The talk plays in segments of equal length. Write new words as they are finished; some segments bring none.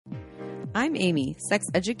I'm Amy, sex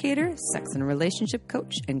educator, sex and relationship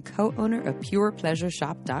coach, and co-owner of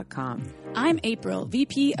PurePleasureShop.com. I'm April,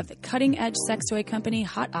 VP of the cutting-edge sex toy company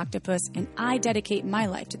Hot Octopuss, and I dedicate my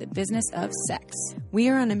life to the business of sex. We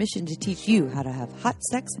are on a mission to teach you how to have hot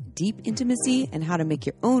sex, deep intimacy, and how to make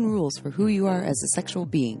your own rules for who you are as a sexual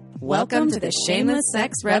being. Welcome to the Shameless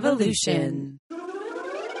Sex Revolution.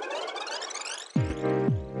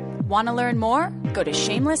 Want to learn more? Go to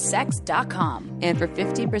shamelesssex.com. And for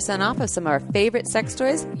 15% off of some of our favorite sex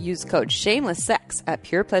toys, use code SHAMELESSSEX at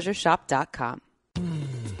PurePleasureShop.com.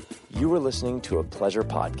 You were listening to a Pleasure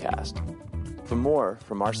podcast. For more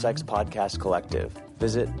from our sex podcast collective,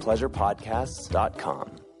 visit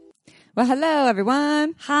pleasurepodcasts.com. Well, hello,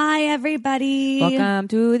 everyone. Hi, everybody. Welcome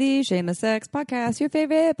to the Shameless Sex Podcast, your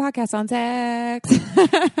favorite podcast on sex.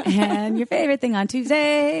 And your favorite thing on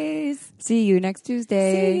Tuesdays. See you next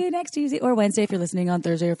Tuesday. See you next Tuesday or Wednesday if you're listening on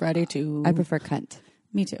Thursday or Friday, too. I prefer cunt.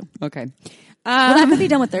 Me too. Okay. We'll have to be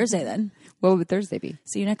done with Thursday then. What would Thursday be?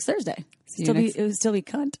 See you next Thursday. It would still be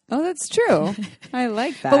cunt. Oh, that's true. I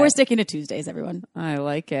like that. But we're sticking to Tuesdays, everyone. I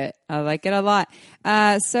like it. I like it a lot.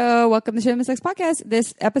 So welcome to Shameless Sex Podcast.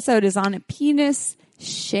 This episode is on penis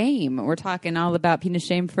shame. We're talking all about penis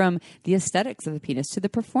shame, from the aesthetics of the penis to the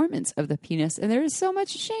performance of the penis. And there is so much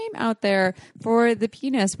shame out there for the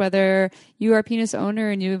penis, whether you are a penis owner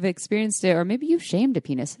and you've experienced it, or maybe you've shamed a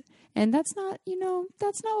penis. And that's not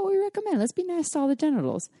what we recommend. Let's be nice to all the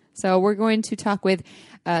genitals. So we're going to talk with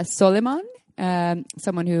Soleiman,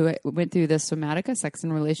 someone who went through the Somatica sex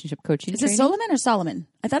and relationship coaching training. Is it Solomon or Solomon?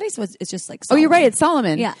 I thought it's just like Oh, Solomon. you're right. It's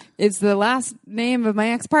Solomon. Yeah. It's the last name of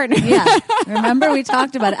my ex-partner. Yeah. Remember we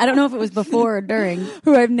talked about it. I don't know if it was before or during.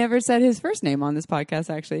 Who I've never said his first name on this podcast,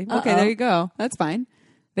 actually. Uh-oh. Okay, there you go. That's fine.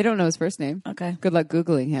 They don't know his first name. Okay. Good luck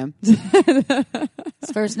Googling him.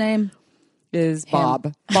 His first name? Is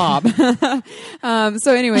Bob. Bob.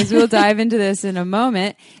 So anyways, we'll dive into this in a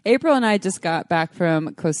moment. April and I just got back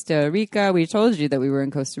from Costa Rica. We told you that we were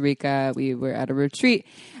in Costa Rica. We were at a retreat.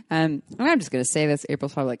 And I'm just going to say this.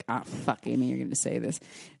 April's probably like, fuck, Amy, you're going to say this.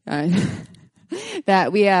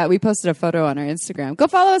 That we posted a photo on our Instagram. Go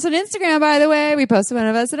follow us on Instagram, by the way. We posted one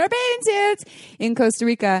of us in our bathing suits in Costa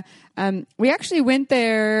Rica. We actually went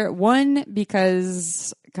there,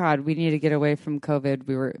 because God, we need to get away from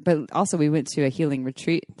COVID. But also we went to a healing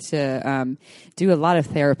retreat to do a lot of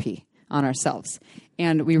therapy on ourselves.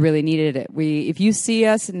 And we really needed it. If you see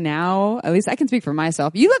us now, at least I can speak for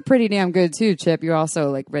myself. You look pretty damn good too, Chip. You're also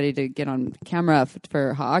like ready to get on camera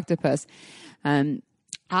for Hot Octopuss.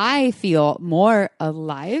 I feel more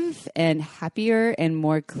alive and happier and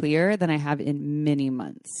more clear than I have in many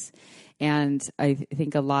months. And I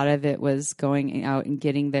think a lot of it was going out and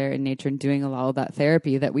getting there in nature and doing a lot of that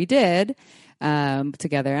therapy that we did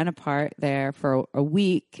together and apart there for a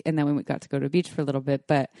week. And then we got to go to the beach for a little bit.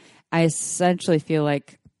 But I essentially feel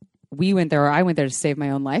like I went there to save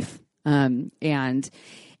my own life.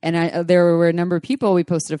 And there were a number of people. We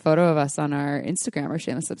posted a photo of us on our Instagram, our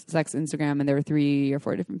Shameless Sex Instagram, and there were 3 or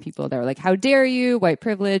 4 different people that were like, "How dare you? White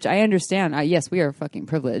privilege." I understand. Yes, we are fucking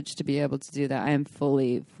privileged to be able to do that. I am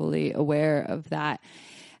fully aware of that,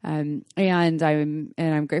 and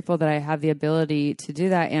I'm grateful that I have the ability to do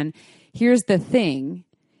that. And here's the thing: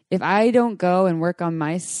 if I don't go and work on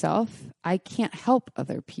myself, I can't help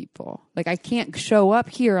other people. Like, I can't show up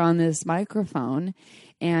here on this microphone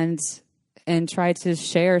and try to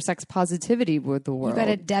share sex positivity with the world. You got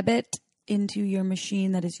to debit into your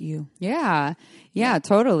machine that is you. Yeah,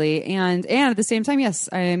 totally. And at the same time, yes,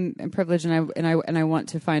 I'm privileged, and I want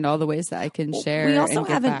to find all the ways that I can share. We also and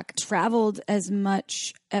get haven't back. traveled as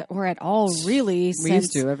much or at all, really. We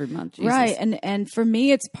used to every month, Jesus. Right? And for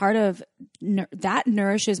me, it's part of that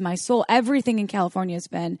nourishes my soul. Everything in California has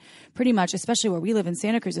been pretty much, especially where we live in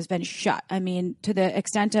Santa Cruz, has been shut. I mean, to the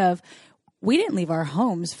extent of we didn't leave our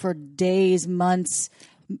homes for days, months,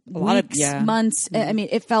 months. Mm-hmm. I mean,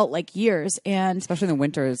 it felt like years. And especially in the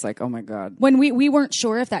winter, it's like, oh my God. When we weren't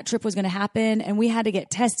sure if that trip was going to happen, and we had to get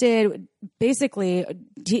tested basically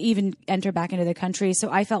to even enter back into the country.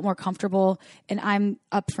 So I felt more comfortable, and I'm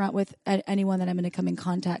upfront with anyone that I'm going to come in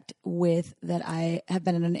contact with that I have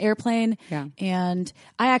been in an airplane. Yeah. And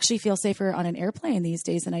I actually feel safer on an airplane these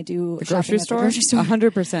days than I do the grocery store.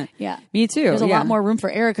 100%. Yeah. Me too. There's a lot more room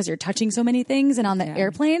for error because you're touching so many things. And on the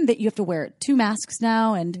airplane that you have to wear 2 masks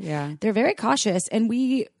now, and they're very cautious. And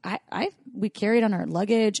we carried on our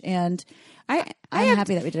luggage, and I'm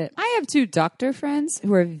happy that we did it. I have 2 doctor friends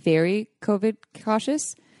who are very COVID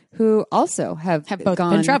cautious, who also have both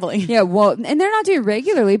been traveling. Yeah, well, and they're not doing it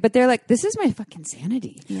regularly, but they're like, this is my fucking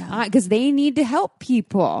sanity. Yeah. Because they need to help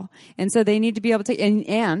people. And so they need to be able to,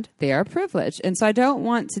 and they are privileged. And so I don't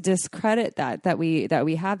want to discredit that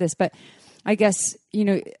we have this, but I guess,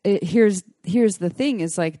 here's the thing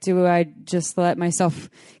is like, do I just let myself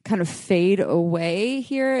kind of fade away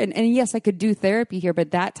here? And yes, I could do therapy here,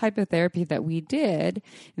 but that type of therapy that we did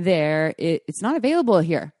there, it's not available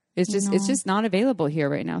here. It's just not available here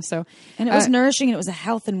right now. So, and it was nourishing, and it was a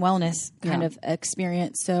health and wellness kind of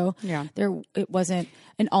experience. So it wasn't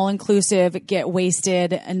an all-inclusive, get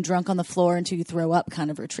wasted and drunk on the floor until you throw up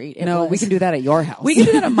kind of retreat. We can do that at your house. We can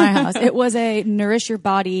do that at my house. It was a nourish your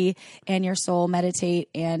body and your soul, meditate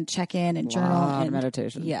and check in and journal and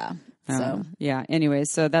meditation. Yeah. So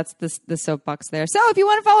anyways, so that's the soapbox there. So if you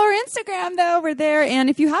want to follow our Instagram though, we're there. And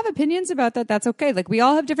if you have opinions about that, that's okay. Like we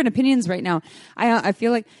all have different opinions right now. I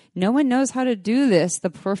feel like no one knows how to do this the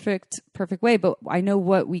perfect way, but I know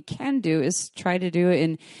what we can do is try to do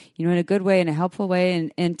it in a good way, in a helpful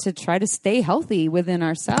way, and to try to stay healthy within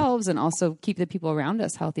ourselves and also keep the people around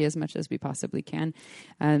us healthy as much as we possibly can.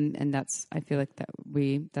 And I feel like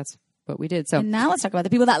that's what we did. So and now let's talk about the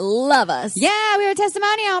people that love us. Yeah, we have a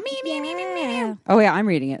testimonial. Me. Oh yeah, I'm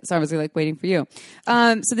reading it. So I was like waiting for you.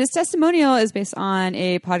 So this testimonial is based on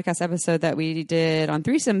a podcast episode that we did on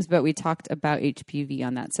threesomes, but we talked about HPV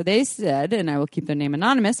on that. So they said, and I will keep their name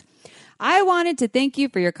anonymous, I wanted to thank you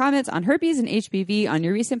for your comments on herpes and HPV on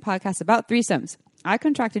your recent podcast about threesomes. I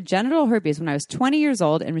contracted genital herpes when I was 20 years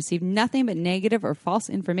old and received nothing but negative or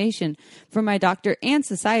false information from my doctor and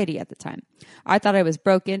society at the time. I thought I was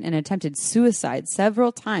broken and attempted suicide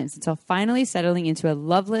several times until finally settling into a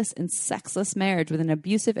loveless and sexless marriage with an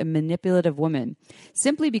abusive and manipulative woman,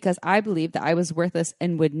 simply because I believed that I was worthless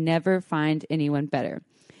and would never find anyone better.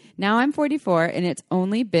 Now I'm 44, and it's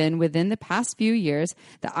only been within the past few years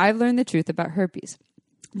that I've learned the truth about herpes,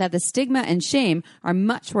 that the stigma and shame are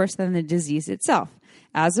much worse than the disease itself.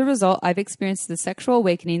 As a result, I've experienced the sexual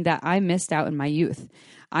awakening that I missed out in my youth.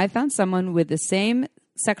 I found someone with the same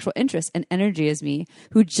sexual interest and energy as me,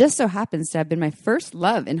 who just so happens to have been my first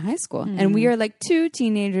love in high school. And we are like two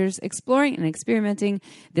teenagers exploring and experimenting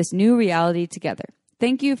this new reality together.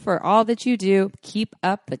 Thank you for all that you do. Keep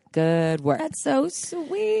up the good work. That's so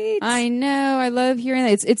sweet. I know. I love hearing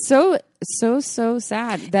that. It's so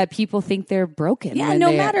sad that people think they're broken. Yeah,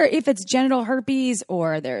 no matter if it's genital herpes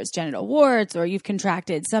or there's genital warts or you've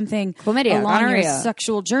contracted something chlamydia, along gonorrhea. your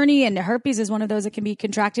sexual journey, and herpes is one of those that can be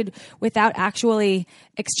contracted without actually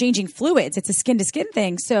exchanging fluids. It's a skin-to-skin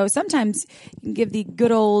thing. So sometimes you can give the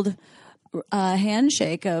good old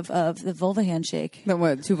handshake of the vulva handshake. But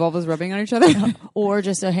what, two vulvas rubbing on each other? Or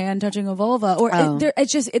just a hand touching a vulva. Or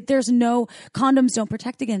there's no, condoms don't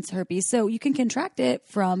protect against herpes. So you can contract it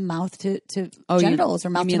from mouth to genitals or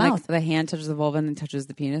mouth to mouth. Like the hand touches the vulva and then touches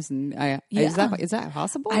the penis? And is that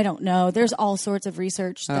possible? I don't know. There's all sorts of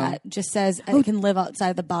research that just says it can live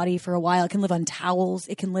outside the body for a while. It can live on towels.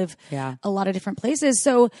 It can live a lot of different places.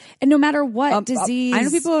 So, and no matter what disease. I know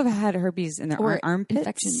people have had herpes in their armpits.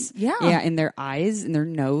 Infections. Yeah, in their eyes, in their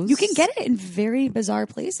nose. You can get it in very bizarre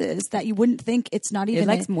places that you wouldn't think it's not even. It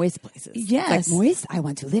likes moist places. Yes. It's like moist, I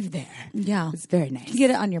want to live there. Yeah. It's very nice. You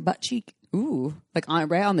get it on your butt cheek. Ooh, like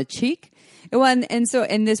right on the cheek. Well, and so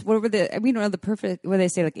this, we don't know the perfect, what they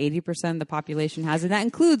say, like 80% of the population has, and that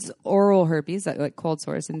includes oral herpes, like cold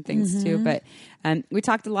sores and things too. But we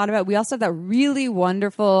talked a lot about. We also have that really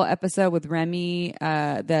wonderful episode with Remy,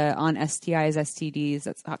 on STIs, STDs.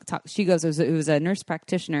 She goes, who's a nurse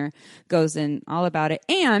practitioner, goes in all about it.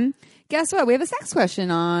 And guess what? We have a sex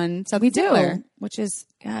question on something similar, which is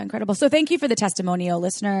incredible. So thank you for the testimonial,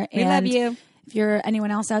 listener. We love you. If you're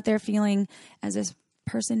anyone else out there feeling as this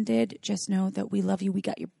person did, just know that we love you. We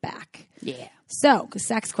got your back. Yeah. So,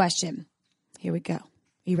 sex question. Here we go. Are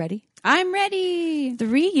you ready? I'm ready.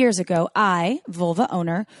 3 years ago, I, vulva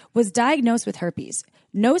owner, was diagnosed with herpes.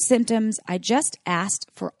 No symptoms. I just asked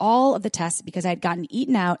for all of the tests because I had gotten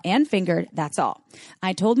eaten out and fingered. That's all.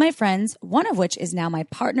 I told my friends, one of which is now my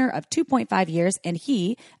partner of 2.5 years, and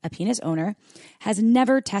he, a penis owner, has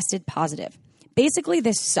never tested positive. Basically,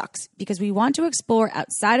 this sucks because we want to explore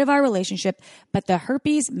outside of our relationship, but the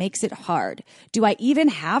herpes makes it hard. Do I even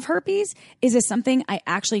have herpes? Is this something I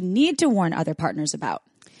actually need to warn other partners about?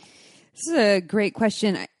 This is a great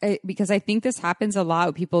question because I think this happens a lot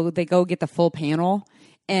with people. They go get the full panel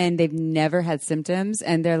and they've never had symptoms,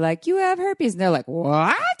 and they're like, you have herpes. And they're like,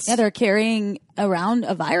 what? Yeah, they're carrying around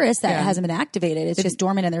a virus that hasn't been activated. It's just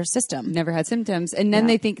dormant in their system. Never had symptoms. And then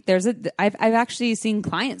they think I've actually seen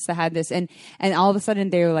clients that had this, and all of a sudden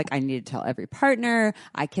they were like, I need to tell every partner,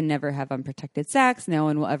 I can never have unprotected sex. No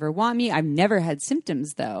one will ever want me. I've never had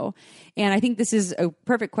symptoms though. And I think this is a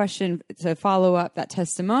perfect question to follow up that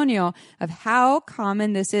testimonial of how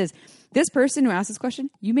common this is. This person who asked this question,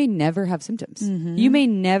 you may never have symptoms. You may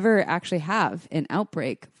never actually have an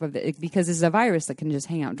outbreak because this is a virus that can just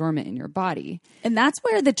hang out dormant in your body. And that's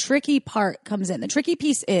where the tricky part comes in. The tricky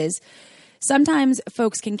piece is sometimes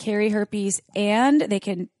folks can carry herpes and they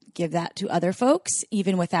can give that to other folks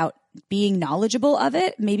even without being knowledgeable of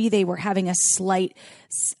it. Maybe they were having a slight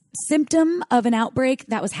symptom of an outbreak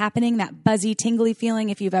that was happening, that buzzy, tingly feeling.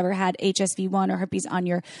 If you've ever had HSV-1 or herpes on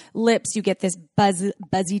your lips, you get this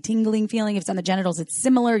buzzy, tingling feeling. If it's on the genitals, it's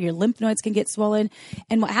similar. Your lymph nodes can get swollen.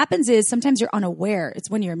 And what happens is sometimes you're unaware. It's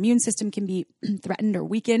when your immune system can be threatened or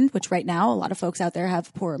weakened, which right now a lot of folks out there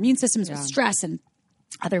have poor immune systems with stress and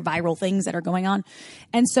other viral things that are going on.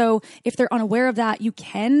 And so if they're unaware of that, you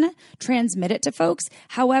can transmit it to folks.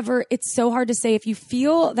 However, it's so hard to say if you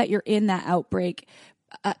feel that you're in that outbreak,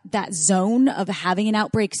 that zone of having an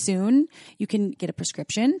outbreak soon, you can get a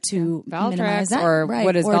prescription to minimize that. Or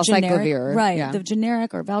what is Valcyclovir. Right, the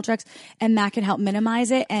generic or Valtrex. And that can help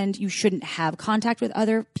minimize it. And you shouldn't have contact with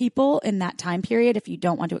other people in that time period if you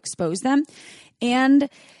don't want to expose them. And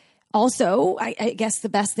also, I guess the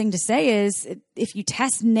best thing to say is if you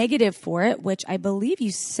test negative for it, which I believe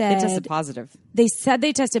you said. They tested positive. They said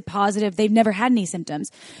they tested positive. They've never had any symptoms.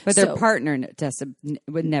 But their partner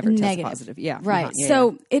would never test positive. Yeah. Right.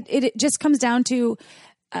 So it just comes down to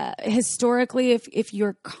historically, if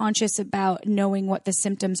you're conscious about knowing what the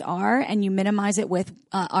symptoms are and you minimize it with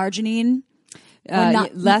arginine,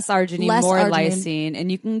 less arginine, more lysine,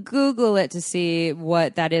 and you can Google it to see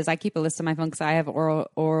what that is. I keep a list on my phone because I have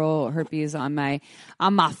oral herpes on my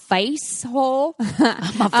face hole.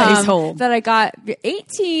 My face hole that I got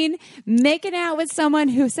 18 making out with someone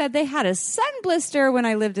who said they had a sun blister when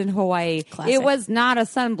I lived in Hawaii. Classic. It was not a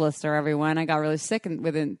sun blister, everyone. I got really sick, and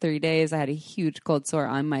within 3 days, I had a huge cold sore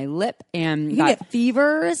on my lip, and you get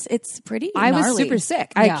fevers. It's pretty gnarly. I was super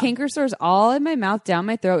sick. I had canker sores all in my mouth, down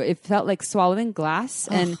my throat. It felt like swallowing glass.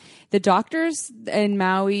 And the doctors in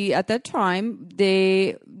Maui at that time,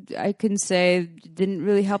 I can say didn't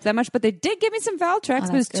really help that much, but they did give me some Valtrex,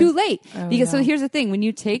 but it's too late. So here's the thing. When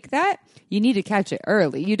you take that, you need to catch it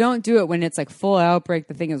early. You don't do it when it's like full outbreak,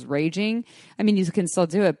 the thing is raging. I mean, you can still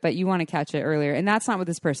do it, but you want to catch it earlier. And that's not what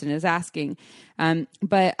this person is asking.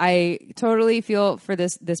 But I totally feel for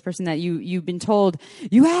this person that you've been told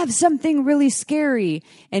you have something really scary.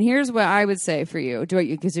 And here's what I would say for you.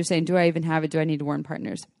 Because you're saying, do I even have it? Do I need to warn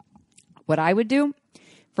partners? What I would do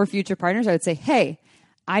for future partners, I would say, hey,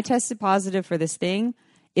 I tested positive for this thing.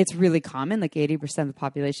 It's really common, like 80% of the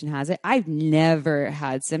population has it. I've never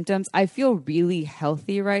had symptoms. I feel really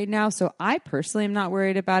healthy right now. So I personally am not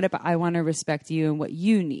worried about it, but I want to respect you and what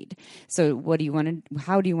you need. So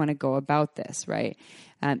how do you want to go about this, right?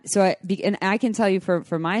 And I can tell you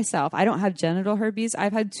for myself, I don't have genital herpes.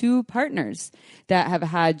 I've had 2 partners that have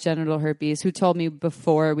had genital herpes who told me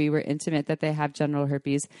before we were intimate that they have genital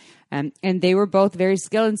herpes. And they were both very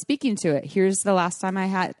skilled in speaking to it. Here's the last time I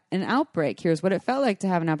had an outbreak. Here's what it felt like to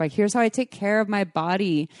have an outbreak. Here's how I take care of my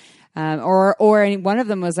body. Or one of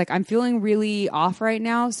them was like, I'm feeling really off right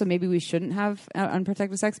now, so maybe we shouldn't have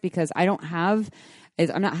unprotected sex because I'm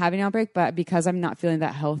not having an outbreak, but because I'm not feeling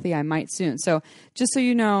that healthy, I might soon. So just so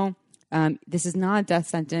you know, this is not a death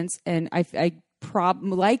sentence, and I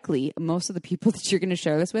likely most of the people that you're going to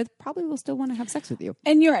share this with probably will still want to have sex with you.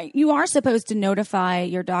 And you're right. You are supposed to notify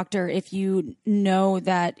your doctor if you know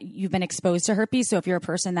that you've been exposed to herpes. So if you're a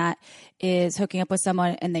person that is hooking up with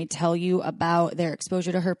someone and they tell you about their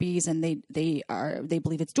exposure to herpes and they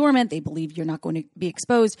believe it's dormant, they believe you're not going to be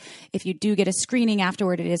exposed. If you do get a screening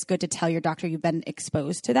afterward, it is good to tell your doctor you've been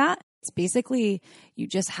exposed to that. It's basically, you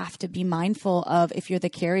just have to be mindful of if you're the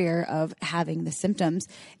carrier of having the symptoms.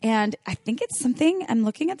 And I think it's something, I'm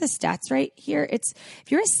looking at the stats right here. It's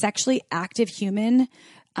if you're a sexually active human,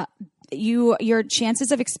 your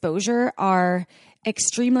chances of exposure are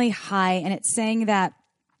extremely high. And it's saying that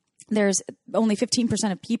there's only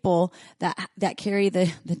 15% of people that carry the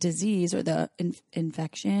disease or the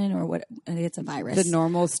infection or what, it's a virus. The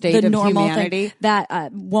normal state of humanity.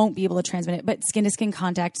 That won't be able to transmit it, but skin to skin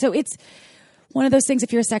contact. So one of those things,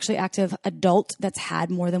 if you're a sexually active adult that's had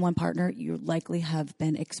more than one partner, you likely have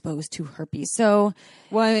been exposed to herpes. So,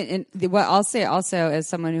 well, and what I'll say also as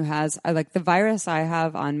someone who has, I like the virus I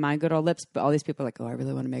have on my good old lips, but all these people are like, oh, I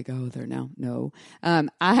really want to make out with her now. No.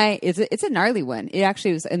 It's a gnarly one. It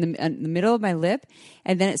actually was in the middle of my lip,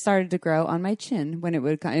 and then it started to grow on my chin when it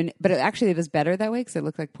would come. But it was better that way because it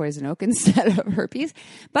looked like poison oak instead of herpes.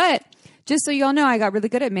 But just so you all know, I got really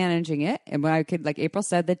good at managing it. And when I could, like April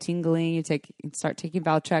said, the tingling, you start taking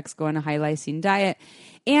Valtrex, go on a high lysine diet.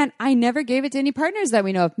 And I never gave it to any partners that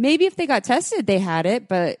we know of. Maybe if they got tested, they had it,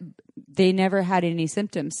 but they never had any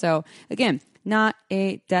symptoms. So again, not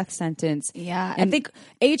a death sentence. Yeah. And I think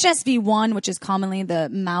HSV1, which is commonly the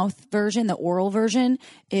mouth version, the oral version,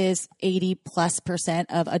 is 80+%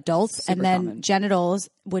 of adults. Super and then common. genitals,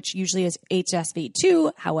 which usually is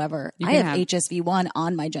HSV2. However, I have HSV1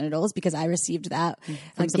 on my genitals because I received that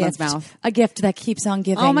From someone's mouth. A gift that keeps on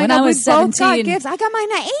giving. Oh my when God, I was we both 17. got gifts. I got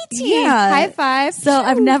mine at 18. Yeah. High five. So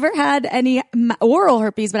I've never had any oral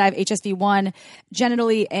herpes, but I have HSV1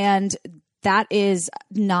 genitally, and that is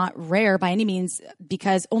not rare by any means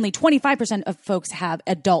because only 25% of folks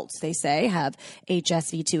adults, they say, have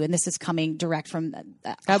HSV2. And this is coming direct from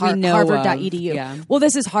Harvard.edu. Yeah. Well,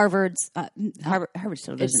 this is Harvard's Harvard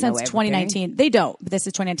still doesn't since know 2019. They don't, but this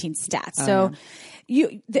is 2019 stats.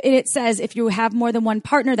 It says if you have more than one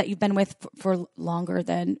partner that you've been with for longer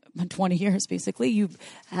than 20 years, basically, if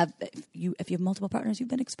you have multiple partners, you've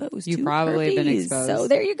been exposed. You've to probably been herpes. exposed. So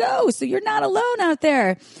there you go. So you're not alone out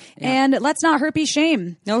there. Yeah. And let's not herpes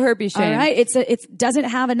shame. No herpes shame. All right. It doesn't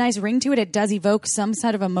have a nice ring to it. It does evoke some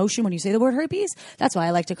sort of emotion when you say the word herpes. That's why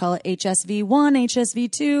I like to call it HSV1,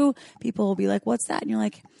 HSV2. People will be like, what's that? And you're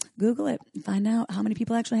like, Google it and find out how many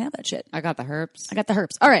people actually have that shit. I got the herpes. I got the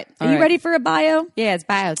herpes. All right. Are you ready for a bio? Yeah, it's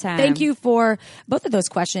bio time. Thank you for both of those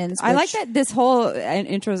questions. I like that this whole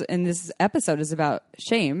intro in this episode is about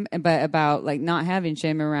shame, but about like not having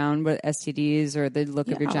shame around with STDs or the look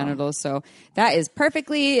of your genitals. So that is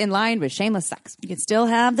perfectly in line with shameless sex. You can still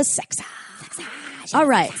have the sex. All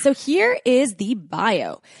right, so here is the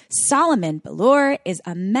bio. Solomon Ballor is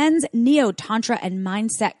a men's neo-tantra and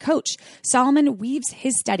mindset coach. Solomon weaves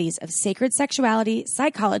his studies of sacred sexuality,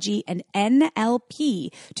 psychology, and NLP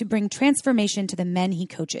to bring transformation to the men he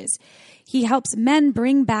coaches. He helps men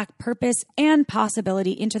bring back purpose and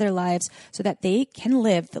possibility into their lives so that they can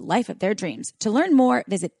live the life of their dreams. To learn more,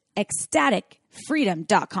 visit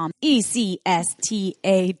ecstaticfreedom.com,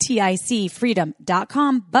 ECSTATIC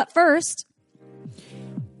freedom.com. But first,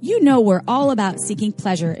 you know we're all about seeking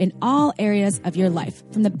pleasure in all areas of your life,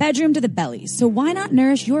 from the bedroom to the belly. So why not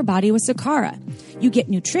nourish your body with Sakara? You get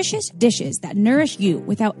nutritious dishes that nourish you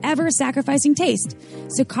without ever sacrificing taste.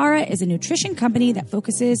 Sakara is a nutrition company that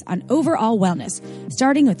focuses on overall wellness,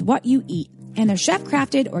 starting with what you eat. And their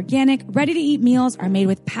chef-crafted, organic, ready-to-eat meals are made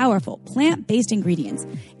with powerful, plant-based ingredients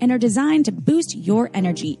and are designed to boost your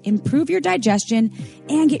energy, improve your digestion,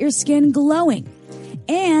 and get your skin glowing.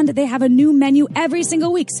 And they have a new menu every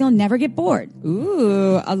single week, so you'll never get bored.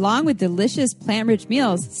 Ooh, along with delicious plant-rich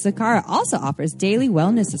meals, Sakara also offers daily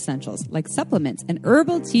wellness essentials like supplements and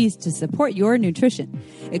herbal teas to support your nutrition.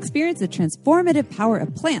 Experience the transformative power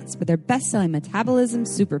of plants with their best-selling Metabolism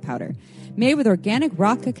Super Powder. Made with organic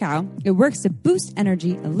raw cacao, it works to boost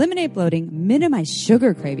energy, eliminate bloating, minimize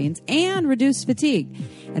sugar cravings, and reduce fatigue.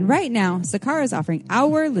 And right now, Sakara is offering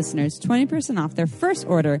our listeners 20% off their first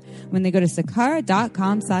order when they go to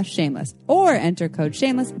sakara.com/shameless or enter code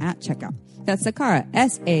shameless at checkout. That's Sakara,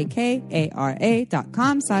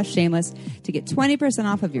 SAKARA.com/shameless to get 20%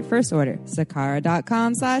 off of your first order.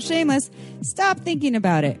 Sakara.com/shameless. Stop thinking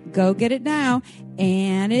about it. Go get it now.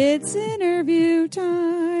 And it's interview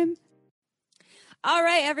time. All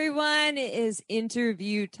right, everyone, it is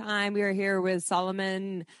interview time. We are here with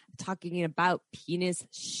Solomon talking about penis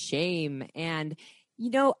shame. And,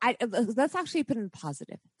 let's actually put in the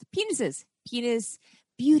positive. Penises, penis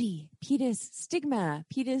beauty, penis stigma.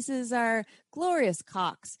 Penises are glorious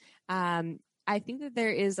cocks. I think that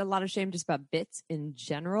there is a lot of shame just about bits in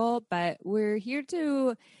general, but we're here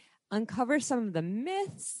to uncover some of the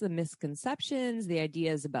myths, the misconceptions, the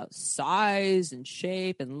ideas about size and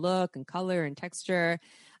shape and look and color and texture.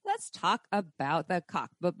 Let's talk about the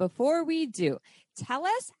cock. But before we do, tell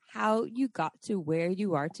us how you got to where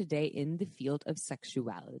you are today in the field of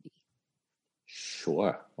sexuality.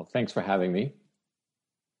 Sure. Well, thanks for having me.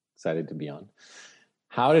 Excited to be on.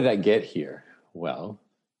 How did I get here? Well,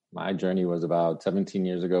 my journey was about 17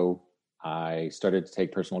 years ago. I started to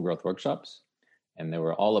take personal growth workshops, and they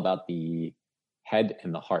were all about the head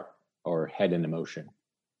and the heart, or head and emotion.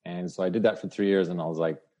 And so I did that for 3 years, and I was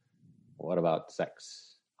like, what about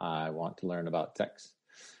sex? I want to learn about sex.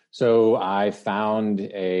 So I found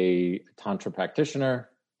a Tantra practitioner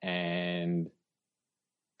and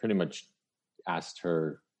pretty much asked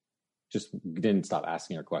her, just didn't stop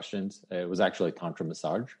asking her questions. It was actually Tantra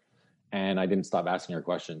massage. And I didn't stop asking her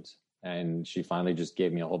questions. And she finally just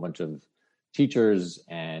gave me a whole bunch of teachers.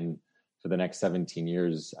 And for the next 17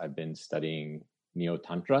 years, I've been studying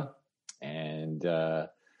Neo-Tantra and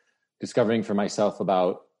discovering for myself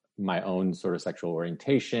about my own sort of sexual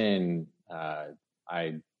orientation.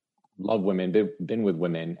 I love women, been with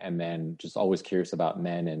women, and then just always curious about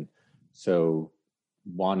men. And so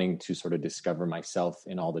wanting to sort of discover myself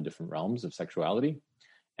in all the different realms of sexuality.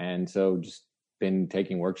 And so just been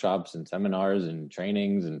taking workshops and seminars and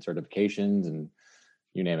trainings and certifications and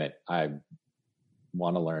you name it. I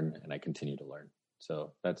want to learn and I continue to learn.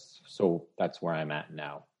 So that's where I'm at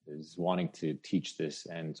now, is wanting to teach this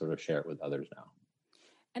and sort of share it with others now.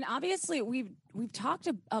 And obviously we've talked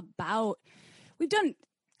about, we've done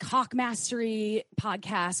cock mastery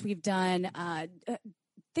podcasts. We've done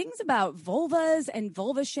things about vulvas and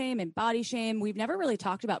vulva shame and body shame. We've never really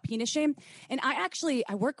talked about penis shame. And I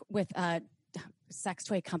work with a sex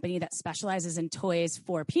toy company that specializes in toys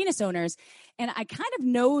for penis owners. And I kind of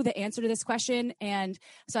know the answer to this question. And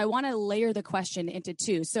so I want to layer the question into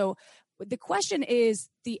two. So the question is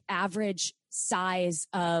the average size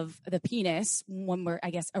of the penis when we're,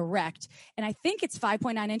 I guess, erect. And I think it's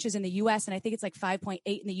 5.9 inches in the US and I think it's like 5.8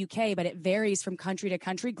 in the UK, but it varies from country to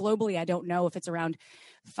country. Globally, I don't know if it's around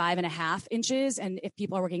 5.5 inches. And if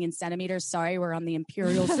people are working in centimeters, sorry, we're on the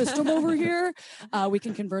imperial system over here. We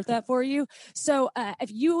can convert that for you. So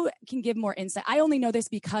if you can give more insight, I only know this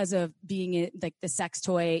because of being in like the sex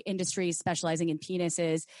toy industry, specializing in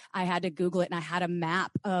penises. I had to Google it and I had a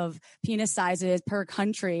map of penis sizes per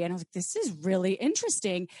country. And I was like, this is really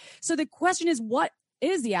interesting. So the question is, what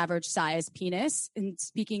is the average size penis, and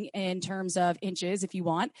speaking in terms of inches, if you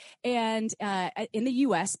want, and in the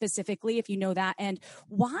US specifically, if you know that, and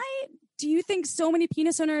why do you think so many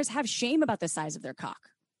penis owners have shame about the size of their cock?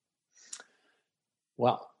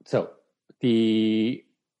 Well, so the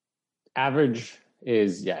average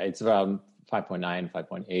is, it's around 5.9,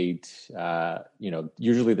 5.8.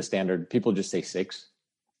 Usually the standard, people just say 6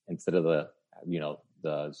 instead of the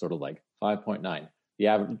sort of like 5.9. The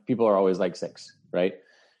average, people are always like 6, right?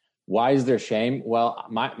 Why is there shame? Well,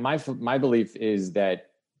 my belief is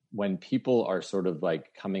that when people are sort of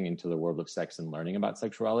like coming into the world of sex and learning about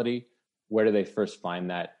sexuality, where do they first find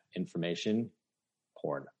that information?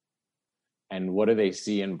 Porn. And what do they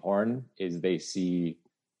see in porn is they see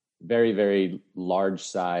very, very large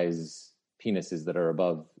size penises that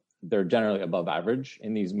are they're generally above average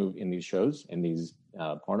in these shows, in these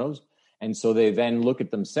pornos. And so they then look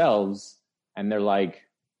at themselves and they're like,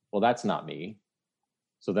 well, that's not me.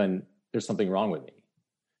 So then there's something wrong with me.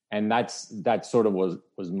 And that sort of was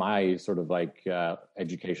my sort of like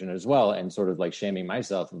education as well. And sort of like shaming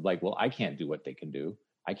myself of like, well, I can't do what they can do.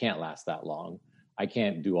 I can't last that long. I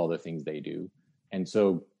can't do all the things they do. And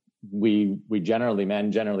so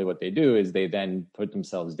men generally what they do is they then put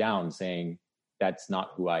themselves down saying, that's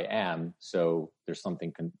not who I am. So there's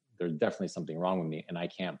definitely something wrong with me and I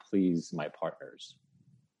can't please my partners.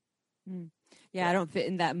 Yeah, I don't fit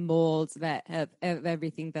in that mold that of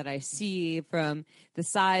everything that I see from the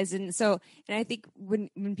size. And I think when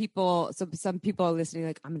people, so some people are listening,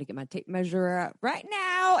 like, I'm going to get my tape measure out right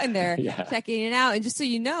now. And they're checking it out. And just so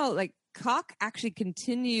you know, like, cock actually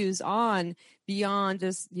continues on beyond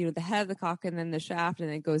just, the head of the cock and then the shaft, and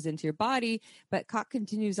then it goes into your body. But cock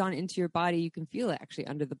continues on into your body. You can feel it actually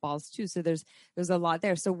under the balls too. So there's a lot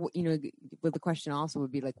there. So, with the question also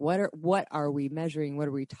would be like, what are we measuring? What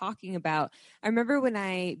are we talking about? I remember when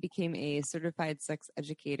I became a certified sex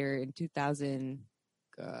educator in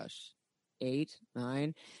 2008,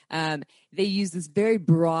 9, they used this very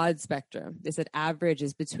broad spectrum. They said average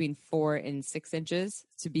is between 4 and 6 inches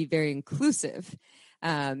to be very inclusive.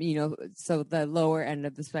 So the lower end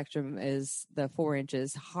of the spectrum is the 4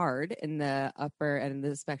 inches hard, and the upper end of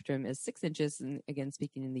the spectrum is 6 inches. And again,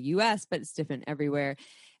 speaking in the US, but it's different everywhere.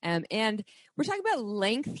 And we're talking about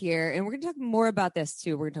length here, and we're going to talk more about this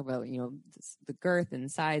too. We're going to talk about, the girth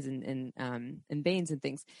and size and veins and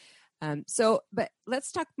things. But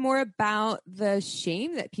let's talk more about the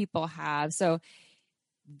shame that people have. So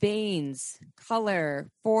veins, color,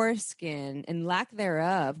 foreskin, and lack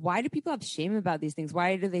thereof. Why do people have shame about these things?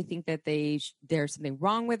 Why do they think that there's something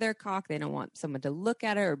wrong with their cock? They don't want someone to look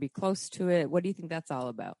at it or be close to it. What do you think that's all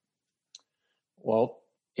about? Well,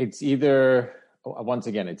 it's either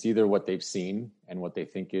what they've seen and what they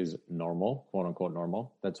think is normal, quote unquote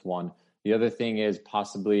normal. That's one. The other thing is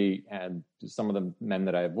possibly, and some of the men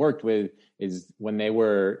that I've worked with, is when they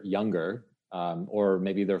were younger, or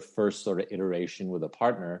maybe their first sort of iteration with a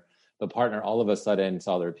partner, the partner all of a sudden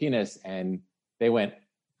saw their penis and they went,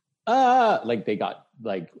 like they got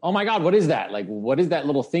like, oh my God, what is that? Like, what is that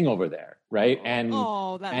little thing over there? Right. And,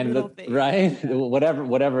 little thing. Right. Yeah.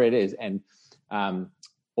 Whatever it is. And,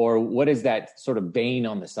 or what is that sort of vein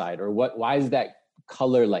on the side, or why is that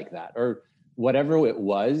color like that, or whatever it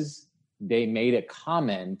was, they made a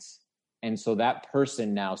comment. And so that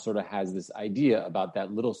person now sort of has this idea about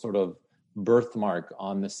that little sort of birthmark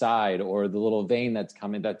on the side, or the little vein that's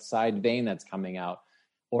coming, that side vein that's coming out,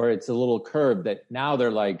 or it's a little curve that now they're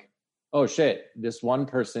like, oh shit, this one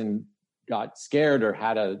person got scared or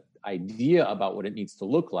had an idea about what it needs to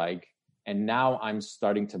look like. And now I'm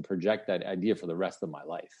starting to project that idea for the rest of my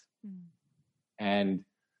life. Mm. And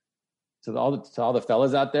to all the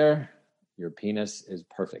fellas out there, your penis is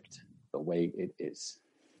perfect the way it is.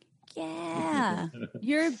 Yeah,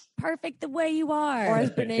 you're perfect the way you are. Or as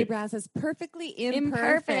Brene Brown says, perfectly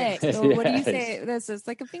imperfect. So what do you say? This is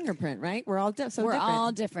like a fingerprint, right? We're all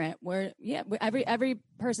all different. Every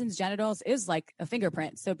person's genitals is like a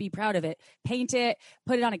fingerprint. So be proud of it. Paint it,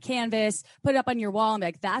 put it on a canvas, put it up on your wall, and be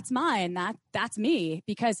like, "That's mine. That's me."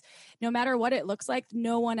 Because no matter what it looks like,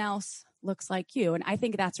 no one else looks like you, and I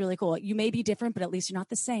think that's really cool. You may be different, but at least you're not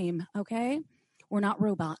the same. Okay, we're not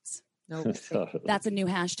robots. No, that's a new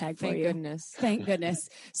hashtag for you. Goodness. Thank goodness.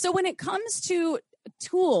 So when it comes to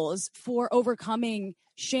tools for overcoming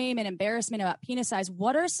shame and embarrassment about penis size,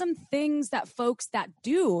 what are some things that folks that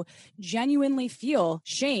do genuinely feel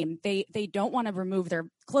shame? They don't want to remove their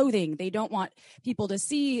clothing. They don't want people to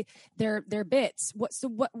see their bits.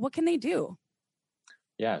 What can they do?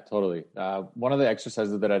 Yeah, totally. One of the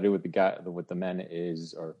exercises that I do with the men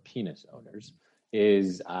or penis owners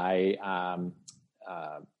is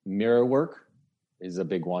mirror work is a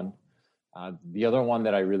big one. The other one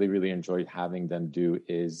that I really, really enjoy having them do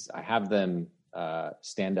is I have them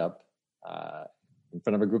stand up in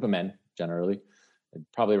front of a group of men, generally,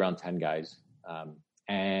 probably around 10 guys.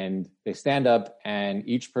 And they stand up and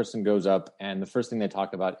each person goes up. And the first thing they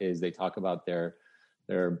talk about their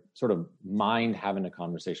sort of mind having a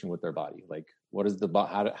conversation with their body. Like, what is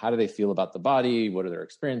how do they feel about the body? What are their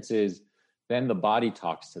experiences? Then the body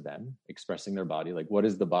talks to them, expressing their body. Like, what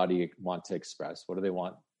does the body want to express? What do they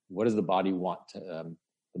want? What does the body want the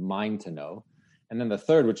mind to know? And then the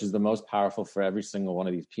third, which is the most powerful for every single one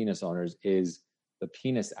of these penis owners, is the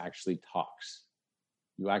penis actually talks.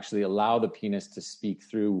 You actually allow the penis to speak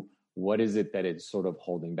through what is it that it's sort of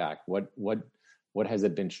holding back? What has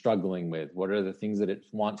it been struggling with? What are the things that it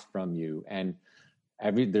wants from you? And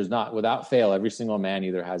without fail, every single man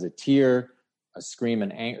either has a tear, a scream,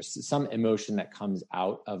 and anger, some emotion that comes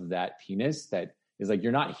out of that penis that is like,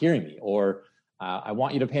 you're not hearing me, or I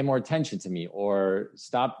want you to pay more attention to me, or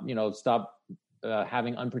stop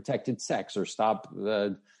having unprotected sex, or stop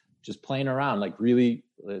just playing around. Like, really,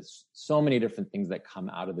 there's so many different things that come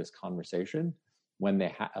out of this conversation when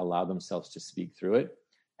they allow themselves to speak through it.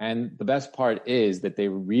 And the best part is that they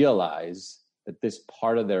realize that this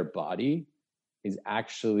part of their body is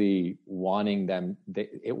actually wanting them.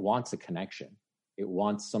 It wants a connection. It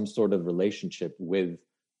wants some sort of relationship with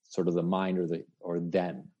sort of the mind or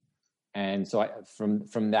them. And so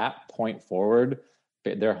from that point forward,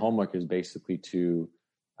 their homework is basically to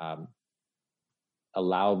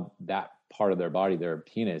allow that part of their body, their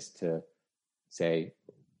penis, to say,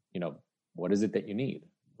 what is it that you need?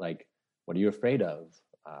 Like, what are you afraid of?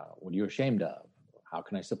 What are you ashamed of? How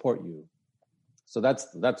can I support you? So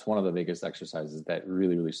that's one of the biggest exercises that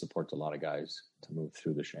really, really supports a lot of guys to move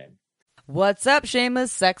through the shame. What's up,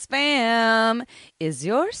 Shameless Sex Fam? Is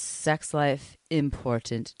your sex life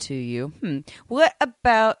important to you? What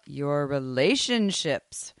about your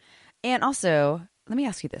relationships? And also, let me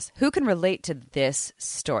ask you this. Who can relate to this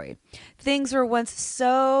story? Things were once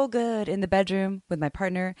so good in the bedroom with my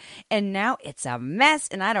partner, and now it's a mess,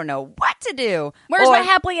 and I don't know what to do. Where's my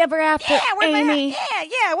happily ever after, Amy?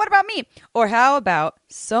 Yeah, what about me? Or how about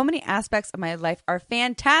so many aspects of my life are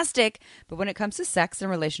fantastic, but when it comes to sex and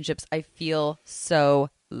relationships, I feel so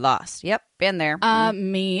lost. Yep, been there.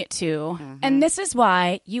 Me too. Mm-hmm. And this is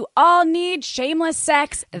why you all need Shameless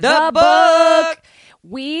Sex, the book.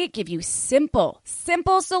 We give you simple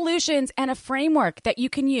solutions and a framework that you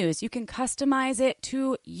can use. You can customize it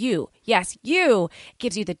to you. Yes, you. It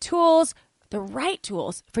gives you the tools, the right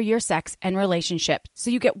tools for your sex and relationship. So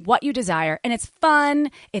you get what you desire. And it's fun.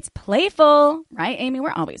 It's playful. Right, Amy?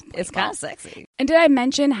 We're always playful. It's kind of sexy. And did I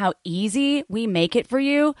mention how easy we make it for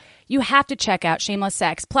you? You have to check out Shameless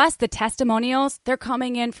Sex. Plus, the testimonials, they're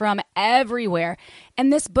coming in from everywhere.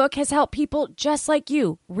 And this book has helped people just like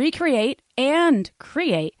you recreate and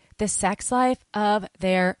create the sex life of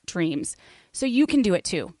their dreams. so you can do it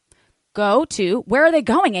too. Go to, where are they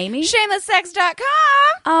going, Amy?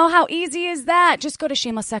 Shamelesssex.com. Oh, how easy is that? Just go to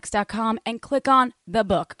shamelesssex.com and click on the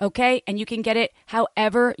book, okay? And you can get it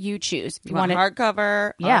however you choose. If You want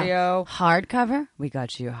hardcover, audio. Hardcover? We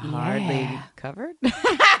got you hardly covered.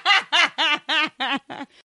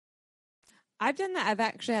 I've done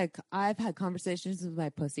that. I've had conversations with my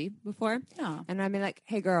pussy before. Yeah. And I've been like,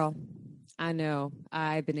 hey, girl, I know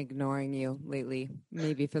I've been ignoring you lately,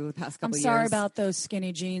 maybe for the past couple I'm years. sorry about those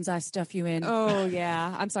skinny jeans I stuff you in. Oh,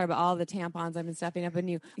 yeah. I'm sorry about all the tampons I've been stuffing up in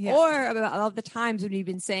you. Yeah. Or about all the times when you've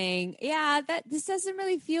been saying, yeah, this doesn't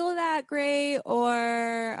really feel that great, or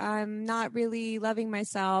I'm not really loving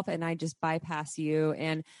myself, and I just bypass you.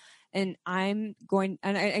 And I'm going,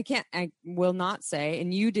 and I will not say,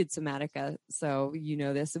 and you did somatica, so you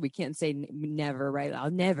know this, so we can't say never, right? I'll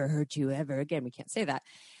never hurt you ever again. We can't say that.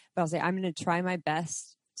 But I'll say, I'm going to try my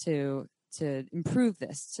best to improve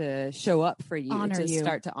this, to show up for you,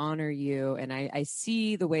 start to honor you. And I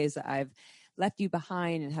see the ways that I've left you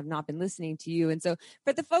behind and have not been listening to you. And so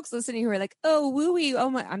for the folks listening who are like, oh, wooey, oh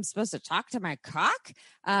my, I'm supposed to talk to my cock.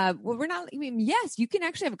 Well, we're not, I mean, yes, you can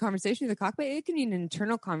actually have a conversation with the cock, but it can be an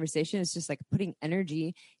internal conversation. It's just like putting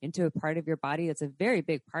energy into a part of your body that's a very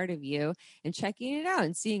big part of you, and checking it out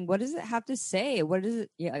and seeing, what does it have to say? What is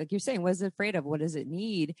it? Yeah, like you're saying, what is it afraid of? What does it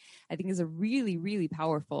need? I think is a really, really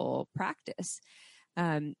powerful practice.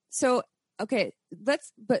 So, okay,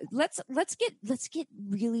 let's get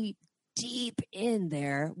really deep in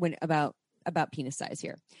there about penis size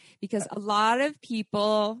here, because a lot of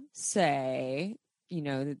people say, you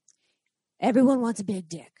know, everyone wants a big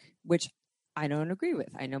dick, which I don't agree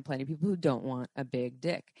with. I know plenty of people who don't want a big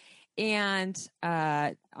dick. And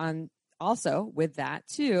also with that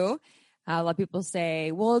too, a lot of people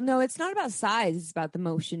say, well, no, it's not about size. It's about the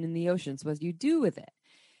motion in the ocean. So what you do with it.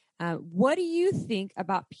 What do you think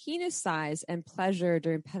about penis size and pleasure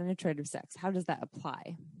during penetrative sex? How does that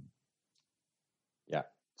apply? Yeah.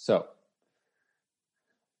 So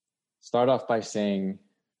start off by saying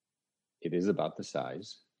it is about the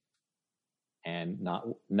size, and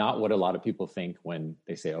not what a lot of people think when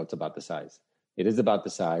they say, oh, it's about the size. It is about the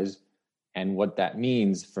size. And what that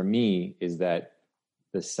means for me is that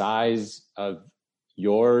the size of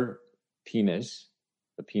your penis,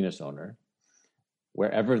 the penis owner,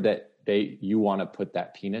 wherever that you want to put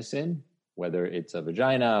that penis in, whether it's a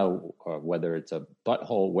vagina or whether it's a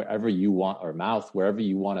butthole, wherever you want, or mouth, wherever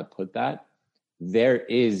you want to put that, there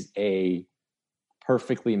is a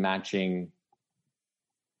perfectly matching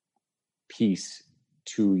piece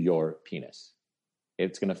to your penis.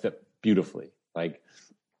 It's going to fit beautifully. Like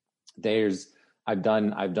I've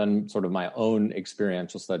done sort of my own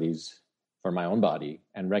experiential studies for my own body,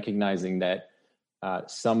 and recognizing that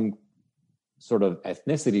some sort of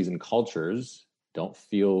ethnicities and cultures don't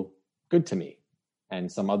feel good to me,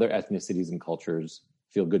 and some other ethnicities and cultures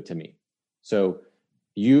feel good to me. So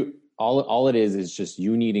all it is just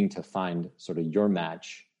you needing to find sort of your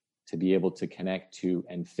match to be able to connect to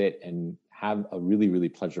and fit and have a really, really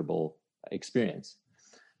pleasurable experience.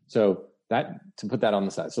 So to put that on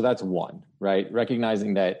the side. So that's one, right?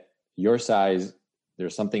 Recognizing that your size,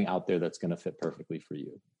 there's something out there that's going to fit perfectly for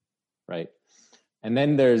you, right? And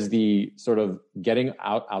then there's the sort of getting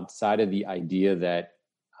outside of the idea that,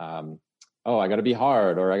 oh, I got to be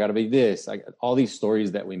hard, or I got to be this. All these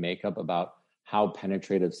stories that we make up about how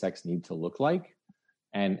penetrative sex needs to look like.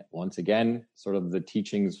 And once again, sort of the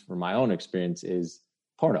teachings from my own experience is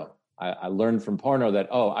porno. I learned from porno that,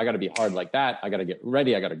 oh, I got to be hard like that. I got to get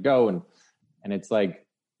ready. I got to go. And it's like,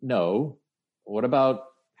 no, what about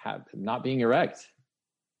not being erect?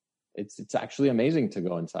 It's actually amazing to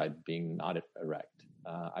go inside being not erect.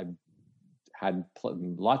 I've had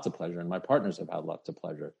lots of pleasure, and my partners have had lots of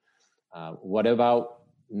pleasure. What about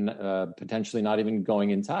potentially not even going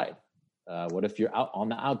inside? What if you're out on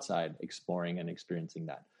the outside exploring and experiencing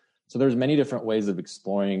that? So there's many different ways of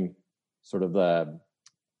exploring sort of the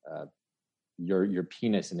your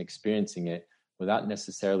penis and experiencing it without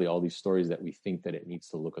necessarily all these stories that we think that it needs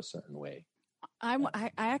to look a certain way. I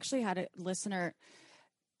actually had a listener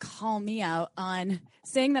call me out on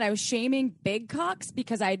saying that I was shaming big cocks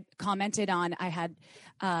because I commented on I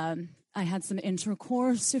had some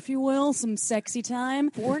intercourse, if you will, some sexy time.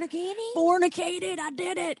 Fornicated, I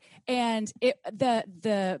did it. And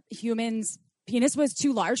the human's penis was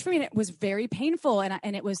too large for me, and it was very painful.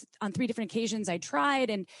 And it was on 3 different occasions I tried,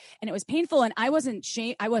 and it was painful. And I wasn't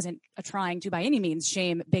trying to by any means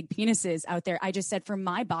shame big penises out there. I just said, for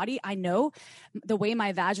my body, I know the way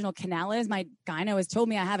my vaginal canal is. My gyno has told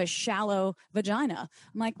me I have a shallow vagina.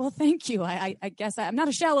 I'm like, well, thank you. I guess I'm not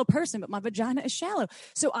a shallow person, but my vagina is shallow.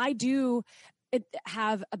 So I do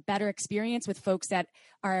have a better experience with folks that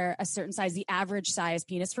are a certain size. The average size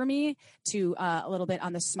penis for me to a little bit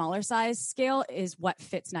on the smaller size scale is what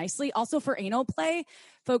fits nicely. Also for anal play,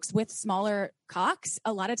 folks with smaller cocks,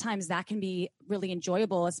 a lot of times that can be really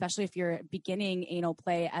enjoyable, especially if you're beginning anal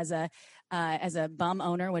play as a bum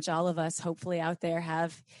owner, which all of us hopefully out there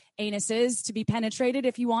have anuses to be penetrated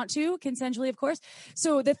if you want to, consensually, of course.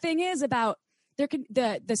 So the thing is about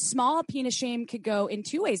the small penis shame could go in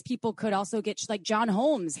two ways. People could also get like John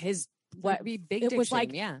Holmes, his be big it was shame,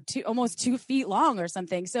 like yeah. almost 2 feet long or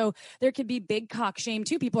something. So there could be big cock shame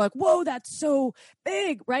too. People are like, whoa, that's so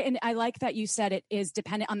big, right? And I like that you said it is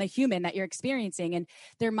dependent on the human that you're experiencing, and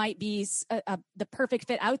there might be the perfect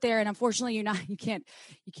fit out there. And unfortunately, you can't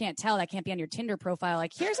tell. That can't be on your Tinder profile.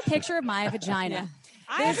 Like, here's a picture of my vagina.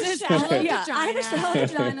 I have a shallow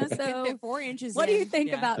vagina. So 4 inches. What do you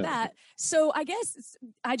think about that? So I guess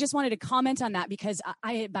I just wanted to comment on that because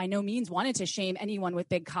I by no means wanted to shame anyone with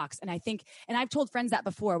big cocks. And I think, and I've told friends that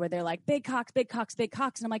before where they're like, big cocks, big cocks, big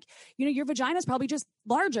cocks. And I'm like, your vagina is probably just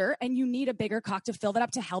larger and you need a bigger cock to fill that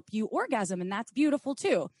up to help you orgasm. And that's beautiful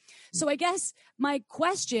too. So I guess my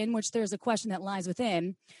question, which there's a question that lies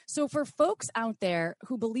within. So for folks out there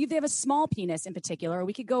who believe they have a small penis in particular, or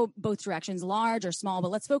we could go both directions, large or small, but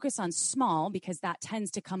let's focus on small because that tends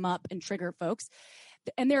to come up and trigger folks.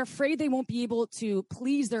 And they're afraid they won't be able to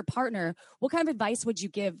please their partner. What kind of advice would you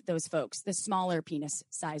give those folks, the smaller penis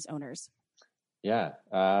size owners? Yeah.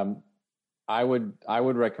 I would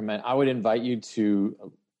recommend, I would invite you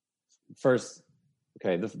to first,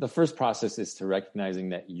 okay, the first process is to recognizing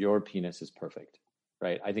that your penis is perfect,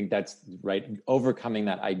 right? I think that's right. Overcoming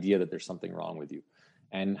that idea that there's something wrong with you.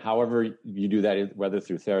 And however you do that, whether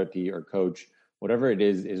through therapy or coach, whatever it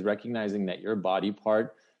is recognizing that your body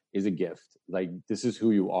part is a gift. Like, this is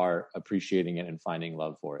who you are, appreciating it and finding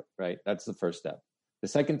love for it, right? That's the first step. The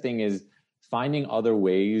second thing is finding other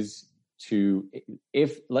ways to,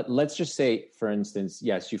 let's just say, for instance,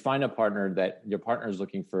 yes, you find a partner that your partner is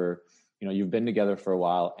looking for, you've been together for a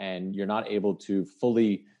while and you're not able to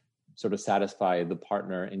fully sort of satisfy the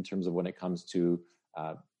partner in terms of when it comes to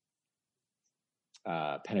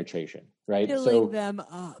penetration, right? Filling them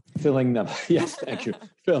up. Yes, thank you.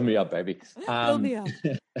 Fill me up, baby. Fill me up.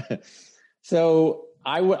 So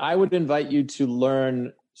I would invite you to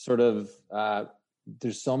learn sort of,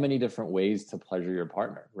 there's so many different ways to pleasure your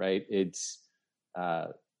partner, right? It's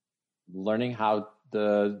learning how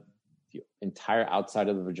the entire outside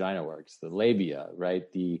of the vagina works, the labia, right?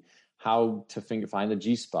 How to find the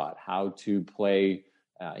G spot, how to play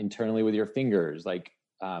internally with your fingers. Like,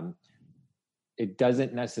 it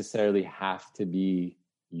doesn't necessarily have to be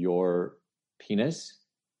your penis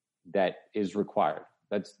that is required.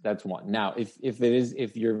 That's one. Now,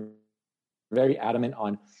 if you're very adamant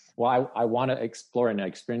on, well, I want to explore and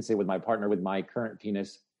experience it with my partner, with my current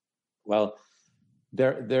penis. Well,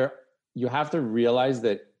 you have to realize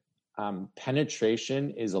that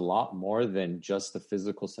penetration is a lot more than just the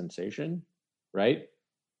physical sensation, right?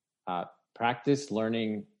 Practice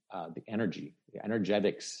learning the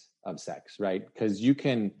energetics of sex, right? Because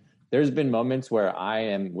there's been moments where I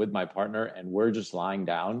am with my partner and we're just lying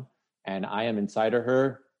down and I am inside of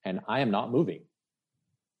her and I am not moving.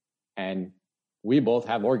 And we both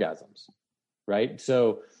have orgasms, right?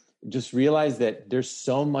 So just realize that there's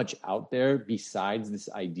so much out there besides this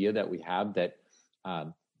idea that we have that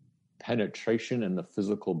penetration and the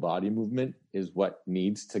physical body movement is what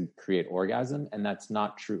needs to create orgasm. And that's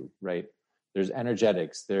not true, right? There's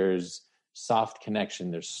energetics, there's soft connection,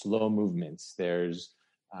 there's slow movements, there's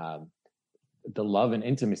the love and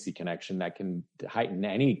intimacy connection that can heighten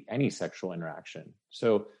any sexual interaction.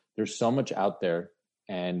 So there's so much out there,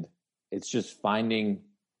 and it's just finding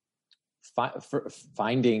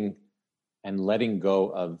and letting go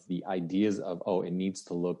of the ideas of, oh, it needs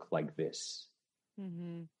to look like this.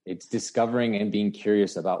 Mm-hmm. It's discovering and being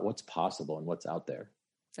curious about what's possible and what's out there.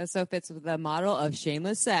 That so fits with the model of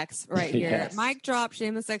shameless sex right here. Yes. Mic drop,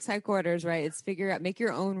 shameless sex headquarters, right? It's make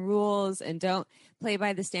your own rules and don't play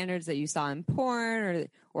by the standards that you saw in porn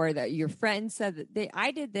or that your friend said that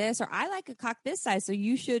I did this, or I like a cock this size, so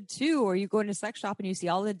you should too. Or you go into a sex shop and you see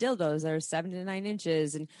all the dildos that are 7 to 9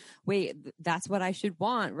 inches and wait, that's what I should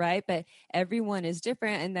want, right? But everyone is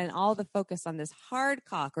different. And then all the focus on this hard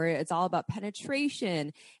cock, or it's all about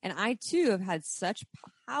penetration. And I too have had such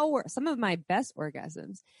power. Some of my best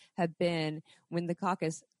orgasms have been when the cock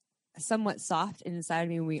is somewhat soft inside of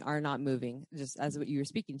me when we are not moving, just as what you were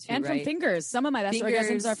speaking to. And right? from fingers. Some of my best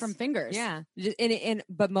orgasms are from fingers. Yeah.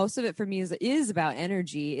 But most of it for me is about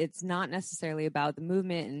energy. It's not necessarily about the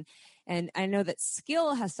movement. And I know that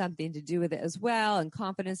skill has something to do with it as well. And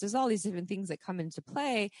confidence. There's all these different things that come into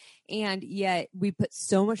play. And yet we put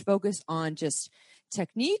so much focus on just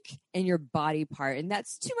technique and your body part. And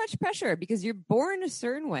that's too much pressure because you're born a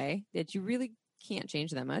certain way that you really can't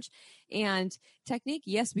change that much. And technique,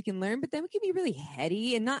 yes, we can learn, but then we can be really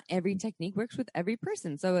heady, and not every technique works with every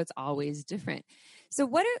person. So it's always different. So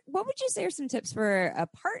what would you say are some tips for a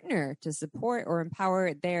partner to support or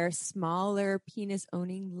empower their smaller penis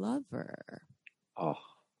owning lover? Oh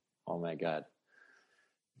my God.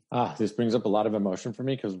 This brings up a lot of emotion for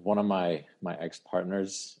me because one of my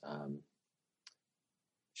ex-partners,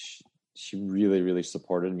 she really, really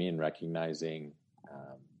supported me in recognizing,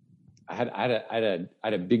 I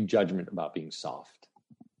had a big judgment about being soft,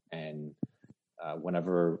 and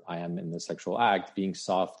whenever I am in the sexual act, being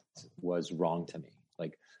soft was wrong to me.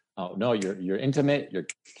 Like, oh no, you're intimate, you're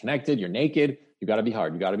connected, you're naked. You got to be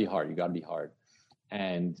hard. You got to be hard. You got to be hard.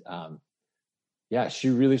 And she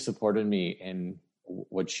really supported me. And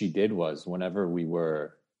what she did was, whenever we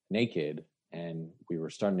were naked and we were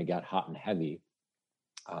starting to get hot and heavy,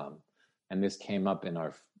 and this came up in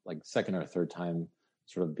our second or third time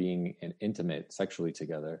sort of being intimate sexually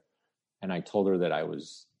together. And I told her that I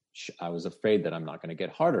was afraid that I'm not going to get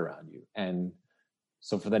hard around you. And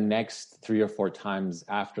so for the next 3 or 4 times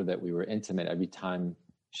after that we were intimate, every time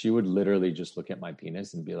she would literally just look at my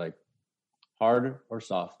penis and be like, hard or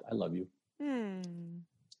soft, I love you.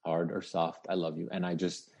 Hard or soft, I love you. And I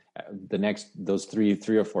just, those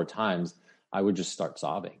three or 4 times, I would just start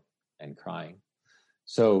sobbing and crying.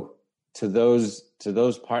 So to those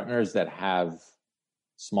partners that have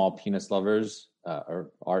small penis lovers,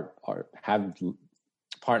 or have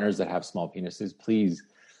partners that have small penises, please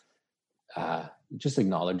just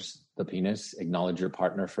acknowledge the penis, acknowledge your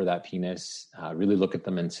partner for that penis, really look at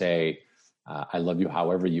them and say, I love you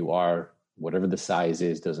however you are, whatever the size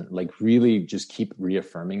is, really just keep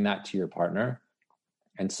reaffirming that to your partner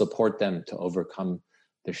and support them to overcome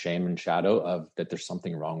the shame and shadow of that there's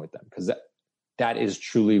something wrong with them. Because that is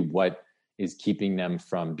truly what is keeping them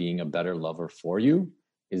from being a better lover for you,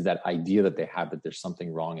 is that idea that they have that there's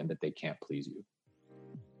something wrong and that they can't please you.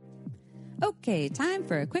 Okay, time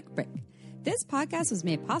for a quick break. This podcast was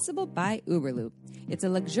made possible by Uberlube. It's a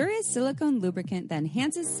luxurious silicone lubricant that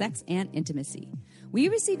enhances sex and intimacy. We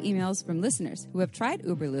receive emails from listeners who have tried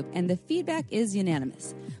Uberlube, and the feedback is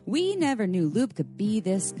unanimous. We never knew lube could be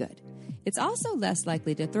this good. It's also less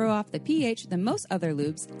likely to throw off the pH than most other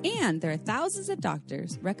lubes, and there are thousands of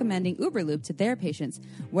doctors recommending Uberlube to their patients,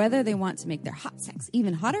 whether they want to make their hot sex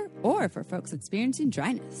even hotter or for folks experiencing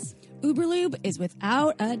dryness. Uberlube is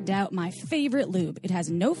without a doubt my favorite lube. It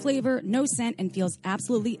has no flavor, no scent, and feels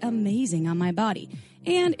absolutely amazing on my body.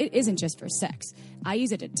 And it isn't just for sex. I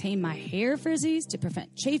use it to tame my hair frizzies, to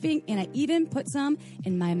prevent chafing, and I even put some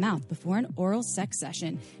in my mouth before an oral sex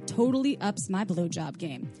session. Totally ups my blowjob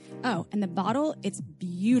game. Oh, and the bottle, it's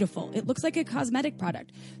beautiful. It looks like a cosmetic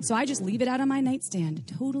product, so I just leave it out on my nightstand,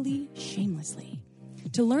 totally shamelessly.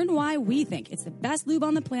 To learn why we think it's the best lube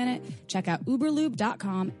on the planet, check out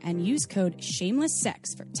uberlube.com and use code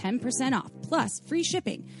SHAMELESSSEX for 10% off, plus free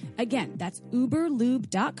shipping. Again, that's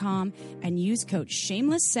uberlube.com and use code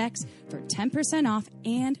SHAMELESSSEX for 10% off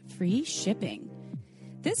and free shipping.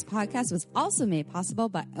 This podcast was also made possible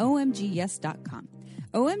by OMGYes.com.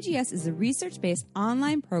 OMGYes is a research-based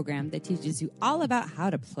online program that teaches you all about how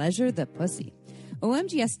to pleasure the pussy.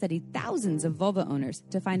 OMGYes studied thousands of vulva owners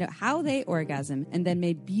to find out how they orgasm, and then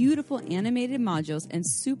made beautiful animated modules and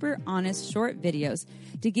super honest short videos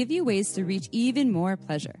to give you ways to reach even more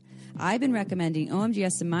pleasure. I've been recommending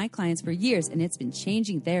OMGYes to my clients for years, and it's been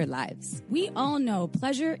changing their lives. We all know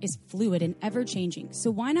pleasure is fluid and ever-changing,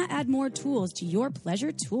 so why not add more tools to your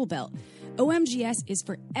pleasure tool belt? OMGYes is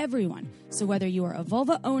for everyone, so whether you are a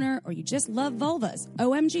vulva owner or you just love vulvas,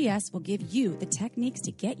 OMGYes will give you the techniques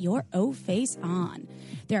to get your O-face on.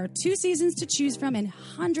 There are 2 seasons to choose from and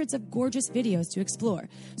hundreds of gorgeous videos to explore,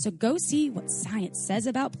 so go see what science says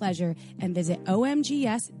about pleasure and visit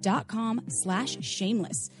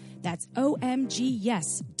omgyes.com/shameless. That's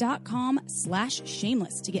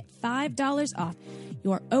omgyes.com/shameless to get $5 off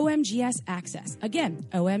your OMGYes access. Again,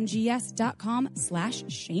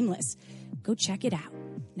 omgyes.com/shameless. Go check it out.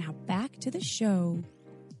 Now back to the show.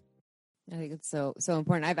 I think it's so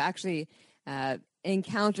important. I've actually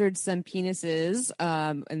encountered some penises,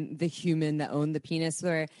 and the human that owned the penis,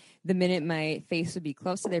 where the minute my face would be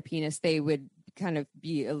close to their penis, they would kind of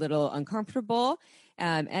be a little uncomfortable.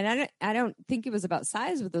 And I don't think it was about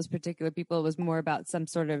size with those particular people. It was more about some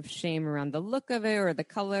sort of shame around the look of it or the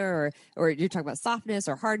color, or you're talking about softness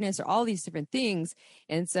or hardness or all these different things.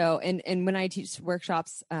 And so, and when I teach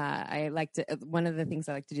workshops, I like to, one of the things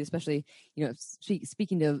I like to do, especially,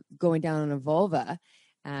 speaking to going down on a vulva,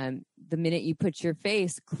 the minute you put your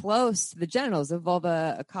face close to the genitals, a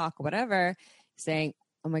vulva, a cock, whatever, saying,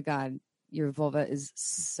 oh my God, your vulva is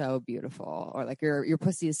so beautiful, or like your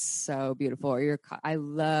pussy is so beautiful, or I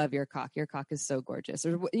love your cock. Your cock is so gorgeous,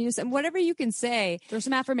 or whatever you can say. There's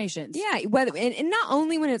some affirmations. Yeah, and not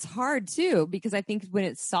only when it's hard too, because I think when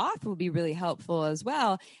it's soft will be really helpful as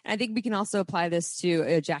well. And I think we can also apply this to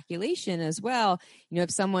ejaculation as well.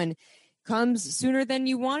 If someone comes sooner than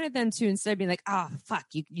you wanted them to, instead of being like, oh fuck,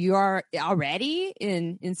 you are already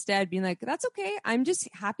in, instead being like, that's okay, I'm just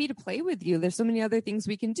happy to play with you. There's so many other things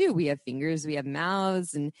we can do. We have fingers, we have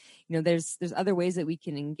mouths, and there's other ways that we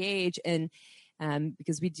can engage. And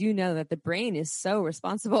because we do know that the brain is so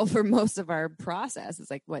responsible for most of our process.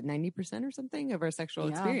 It's like 90% or something of our sexual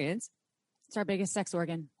experience. It's our biggest sex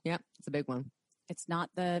organ. Yeah, it's a big one. It's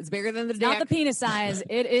bigger than the dick. Not the penis size.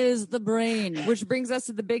 It is the brain. Which brings us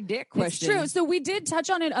to the big dick question. It's true. So we did touch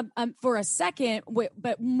on it for a second,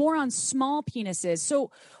 but more on small penises.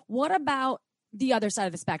 So what about the other side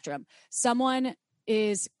of the spectrum? Someone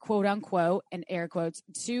is quote unquote, and air quotes,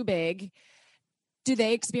 too big. Do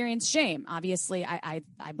they experience shame? Obviously, I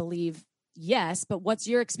believe yes. But what's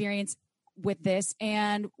your experience with this,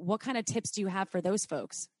 and what kind of tips do you have for those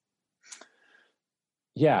folks?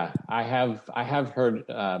 Yeah, I have heard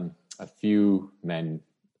a few men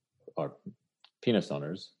or penis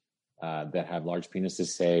owners that have large penises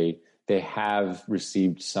say they have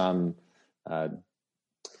received some.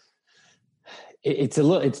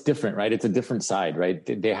 It's different, right? It's a different side, right?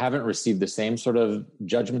 They haven't received the same sort of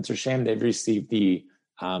judgments or shame. They've received the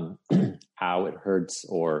ow, it hurts,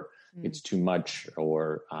 or it's too much,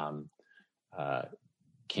 or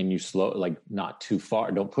can you slow, like not too far,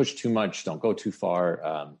 don't push too much, don't go too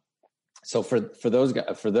far. So for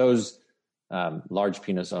those large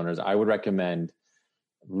penis owners, I would recommend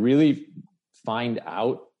really find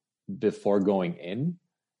out before going in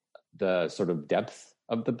the sort of depth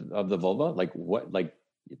of the vulva, like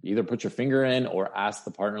either put your finger in or ask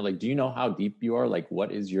the partner, like, do you know how deep you are? Like,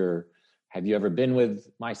 have you ever been with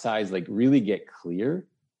my size? Like, really get clear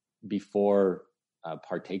before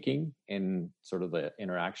partaking in sort of the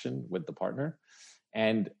interaction with the partner.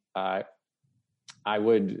 And I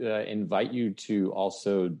would invite you to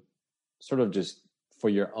also sort of, just for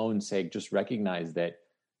your own sake, just recognize that,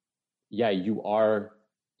 yeah, you are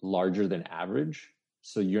larger than average.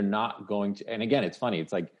 So you're not going to, and again, it's funny.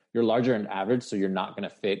 It's like you're larger than average, so you're not going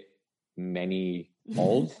to fit many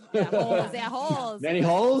holes. Holes. Many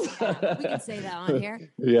holes. Yeah, we can say that on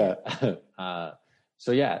here. Yeah.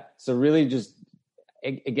 So really just,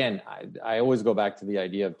 again, I always go back to the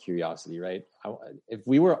idea of curiosity, right? If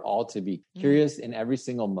we were all to be curious in every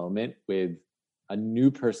single moment with a new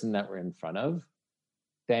person that we're in front of,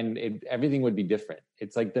 then everything would be different.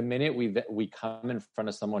 It's like the minute we come in front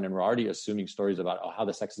of someone and we're already assuming stories about how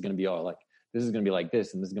the sex is going to be, like this is going to be like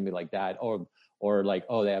this and this is going to be like that, or like,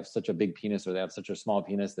 oh, they have such a big penis or they have such a small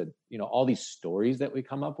penis, that all these stories that we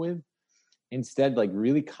come up with. Instead, like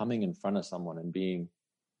really coming in front of someone and being,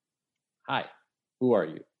 hi, who are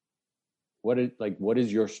you? What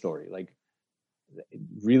is your story? Like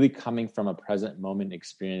really coming from a present moment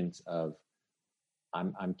experience of,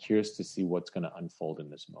 I'm curious to see what's going to unfold in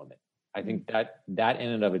this moment. I think that in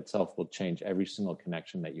and of itself will change every single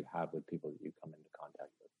connection that you have with people that you come into contact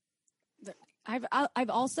with. I've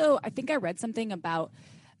also, I think I read something about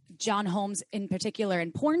John Holmes in particular,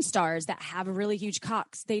 and porn stars that have really huge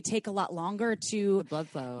cocks, they take a lot longer to blood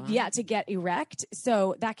flow. To get erect.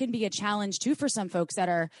 So that can be a challenge too for some folks that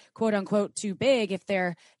are quote unquote too big. If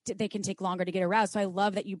they can take longer to get aroused. So I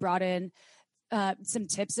love that you brought in some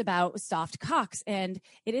tips about soft cocks. And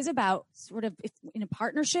it is about sort of, if in a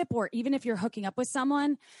partnership or even if you're hooking up with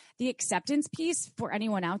someone, the acceptance piece for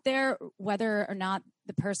anyone out there, whether or not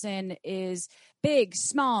the person is big,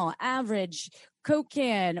 small, average, Coke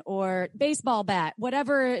can or baseball bat,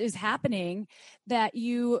 whatever is happening, that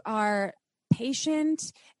you are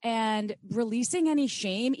patient and releasing any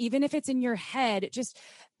shame, even if it's in your head, just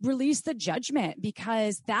release the judgment,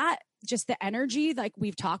 because that just the energy, like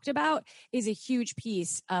we've talked about, is a huge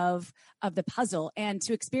piece of the puzzle. And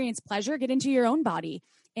to experience pleasure, get into your own body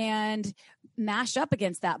and mash up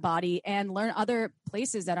against that body and learn other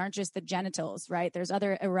places that aren't just the genitals, right? There's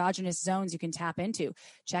other erogenous zones you can tap into.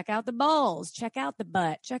 Check out the balls, check out the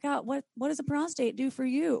butt, check out what does a prostate do for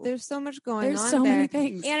you? There's so much going on. There's so many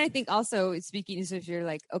things. And I think also speaking, so if you're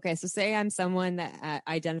like, okay, so say I'm someone that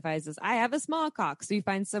identifies as I have a small cock. So you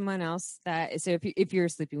find someone else so if you're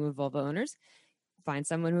sleeping with vulva owners, find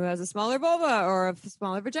someone who has a smaller vulva or a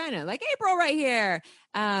smaller vagina, like April right here.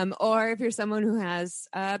 Or if you're someone who has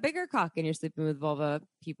a bigger cock and you're sleeping with vulva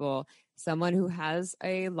people, someone who has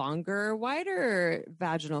a longer, wider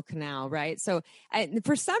vaginal canal, right? So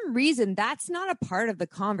for some reason, that's not a part of the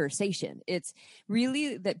conversation. It's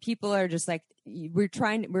really that people are just like,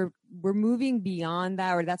 we're moving beyond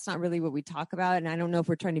that, or that's not really what we talk about. And I don't know if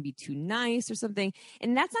we're trying to be too nice or something.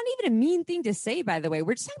 And that's not even a mean thing to say, by the way.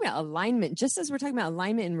 We're just talking about alignment, just as we're talking about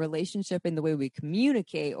alignment in relationship in the way we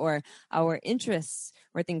communicate or our interests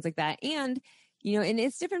or things like that. And and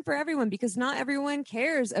it's different for everyone because not everyone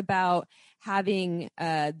cares about having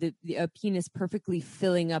a penis perfectly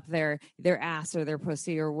filling up their ass or their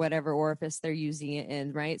pussy or whatever orifice they're using it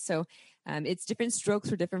in, right? So it's different strokes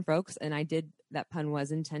for different folks. And that pun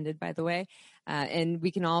was intended, by the way. And we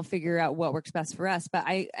can all figure out what works best for us. But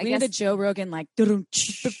I we guess need a Joe Rogan like,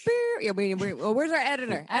 yeah, where's our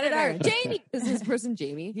editor? Jamie. Is this person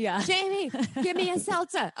Jamie? Yeah. Jamie, give me a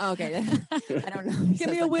seltzer. Oh, okay. I don't know. Give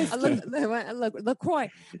me a whiskey. LaCroix.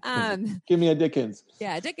 Give me a Dickens.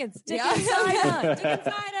 Yeah, Dickens. Dickens cider.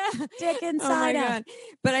 Dickens Oh my cider. God.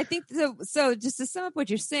 But I think so just to sum up what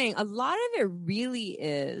you're saying, a lot of it really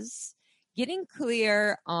is getting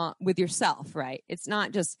clear with yourself, right? It's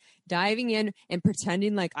not just diving in and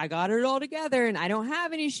pretending like I got it all together and I don't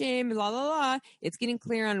have any shame, blah, blah, blah. It's getting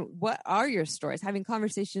clear on what are your stories, having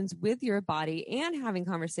conversations with your body and having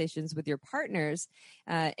conversations with your partners.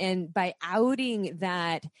 And by outing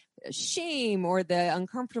that shame or the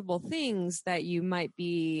uncomfortable things that you might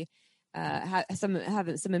be have some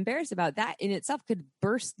embarrassed about, that in itself could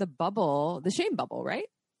burst the shame bubble, right?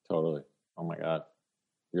 Totally. Oh my God.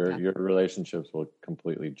 Your relationships will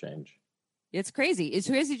completely change. It's crazy. It's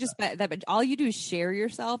crazy just that, but all you do is share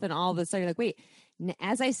yourself, and all of a sudden you're like, wait,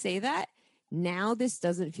 as I say that, now this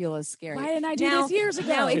doesn't feel as scary. Why didn't I do this years ago?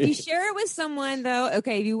 Now, if you share it with someone, though,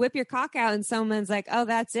 okay, if you whip your cock out and someone's like, oh,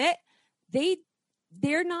 that's it,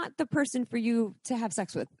 they're not the person for you to have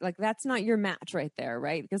sex with. Like, that's not your match right there,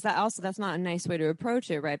 right? Because that's not a nice way to approach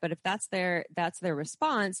it, right? But if that's their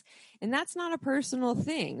response, and that's not a personal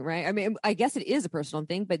thing, right? I mean, I guess it is a personal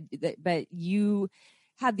thing, but you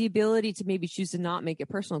have the ability to maybe choose to not make it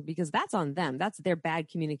personal because that's on them. That's their bad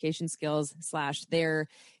communication skills / their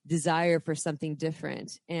desire for something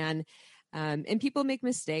different. And people make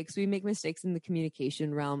mistakes. We make mistakes in the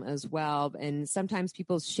communication realm as well. And sometimes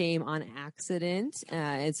people shame on accident.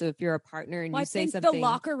 And so if you're a partner and you say something. I think the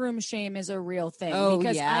locker room shame is a real thing. Oh,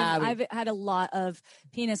 because yeah. I've had a lot of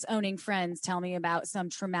penis owning friends tell me about some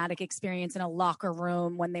traumatic experience in a locker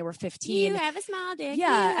room when they were 15. You have a small dick.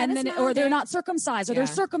 Yeah. And then, or they're not circumcised or they're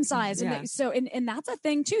circumcised. Yeah. And that's a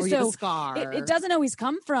thing too. Or you have a scar. It doesn't always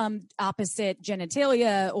come from opposite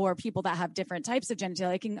genitalia or people that have different types of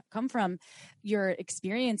genitalia. It can come from your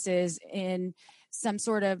experiences in some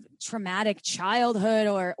sort of traumatic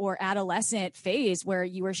childhood or adolescent phase where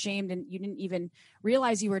you were shamed and you didn't even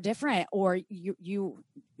realize you were different, or you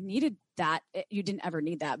needed that. You didn't ever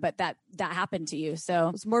need that, but that happened to you.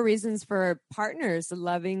 So there's more reasons for partners to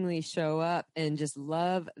lovingly show up and just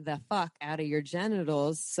love the fuck out of your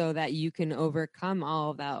genitals so that you can overcome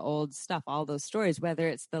all of that old stuff, all those stories, whether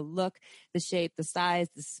it's the look, the shape, the size,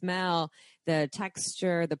 the smell, the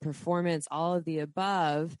texture, the performance, all of the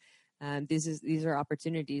above. These are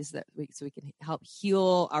opportunities that we can help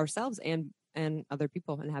heal ourselves and other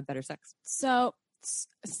people and have better sex. So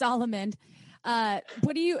Solomon,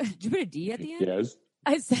 what do you? Did you put a D at the end? Yes.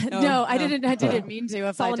 I said no. I didn't mean to.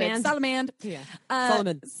 If Solomon. I did, Solomon. Yeah.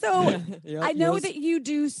 Solomon. So Yep, I know yes. that you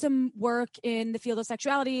do some work in the field of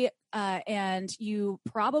sexuality, and you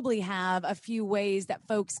probably have a few ways that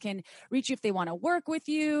folks can reach you if they want to work with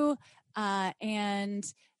you. And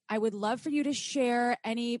I would love for you to share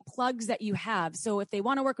any plugs that you have. So if they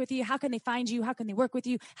want to work with you, how can they find you? How can they work with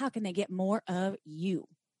you? How can they get more of you?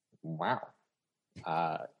 Wow.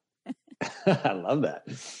 I love that.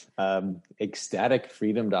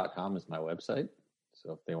 Ecstaticfreedom.com is my website.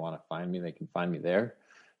 So if they want to find me, they can find me there.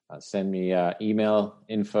 Send me email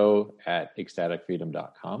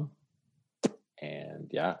info@ecstaticfreedom.com. And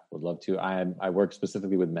yeah, would love to. I work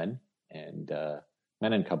specifically with men and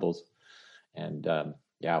couples. And would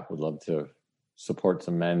love to support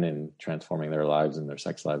some men in transforming their lives and their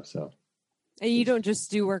sex lives. So. And you don't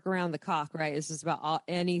just do work around the cock, right? It's just about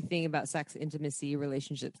anything about sex, intimacy,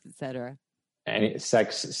 relationships, etc.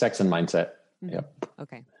 Sex and mindset. Yep.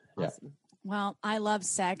 Okay. Yeah. Awesome. Well, I love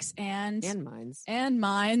sex and minds. and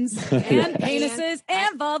penises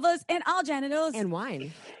and vulvas and all genitals And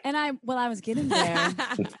wine. And I was getting there.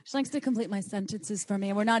 She likes to complete my sentences for me,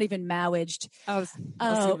 and we're not even marriaged. I was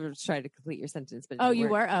trying to complete your sentence, but you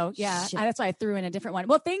were? Oh, yeah. Shit. That's why I threw in a different one.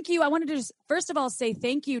 Well, thank you. I wanted to just, first of all, say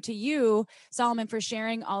thank you to you, Solomon, for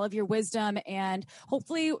sharing all of your wisdom. And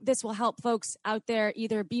hopefully this will help folks out there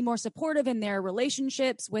either be more supportive in their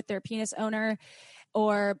relationships with their penis owner,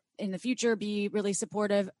 or in the future be really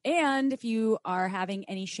supportive. And if you are having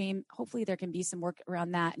any shame, hopefully there can be some work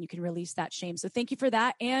around that and you can release that shame. So thank you for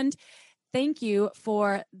that. And thank you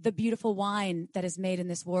for the beautiful wine that is made in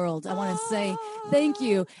this world. I want to say thank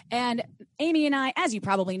you. And Amy and I, as you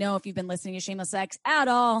probably know, if you've been listening to Shameless Sex at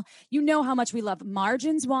all, you know how much we love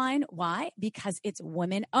Margins wine. Why? Because it's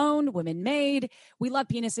women owned, women made. We love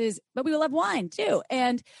penises, but we love wine too.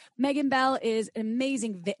 And Megan Bell is an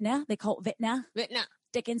amazing vintner. They call it vintner. Vintner.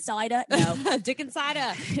 Dick Insider. No. Dick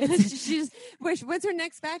Insider. What's her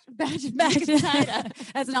next batch of Dick Insider?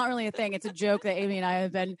 That's not really a thing. It's a joke that Amy and I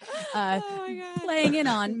have been playing in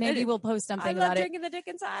on. Maybe we'll post something about it. I love drinking the Dick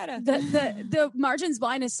Insider. The Margins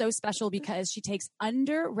wine is so special because she takes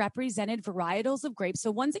underrepresented varietals of grapes,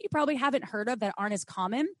 so ones that you probably haven't heard of that aren't as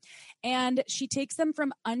common, and she takes them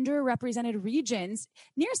from underrepresented regions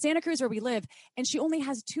near Santa Cruz where we live, and she only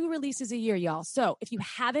has 2 releases a year, y'all. So if you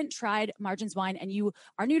haven't tried Margins wine and you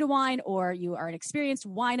are new to wine, or you are an experienced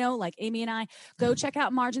wino like Amy and I, go check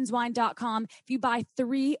out marginswine.com. If you buy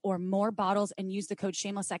 3 or more bottles and use the code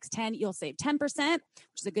ShamelessSex10, you'll save 10%, which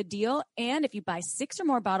is a good deal. And if you buy 6 or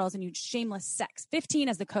more bottles and use ShamelessSex15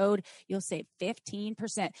 as the code, you'll save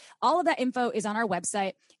 15%. All of that info is on our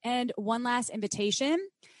website. And one last invitation,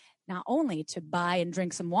 not only to buy and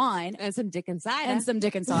drink some wine and some Dick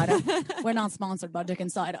Insider. We're not sponsored by Dick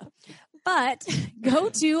Insider, but go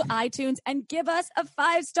to iTunes and give us a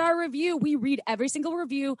 5-star review. We read every single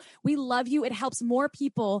review. We love you. It helps more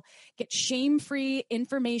people get shame-free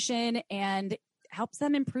information and helps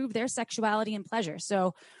them improve their sexuality and pleasure.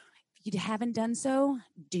 So if you haven't done so,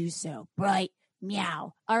 do so. Right?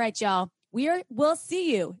 Meow. All right, y'all. We'll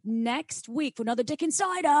see you next week for another Dick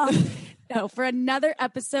Insider. No, for another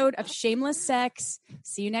episode of Shameless Sex.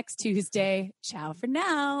 See you next Tuesday. Ciao for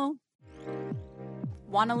now.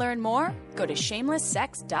 Want to learn more? Go to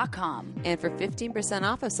shamelesssex.com. And for 15%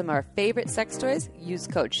 off of some of our favorite sex toys, use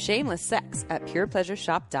code SHAMELESSSEX at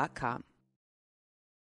purepleasureshop.com.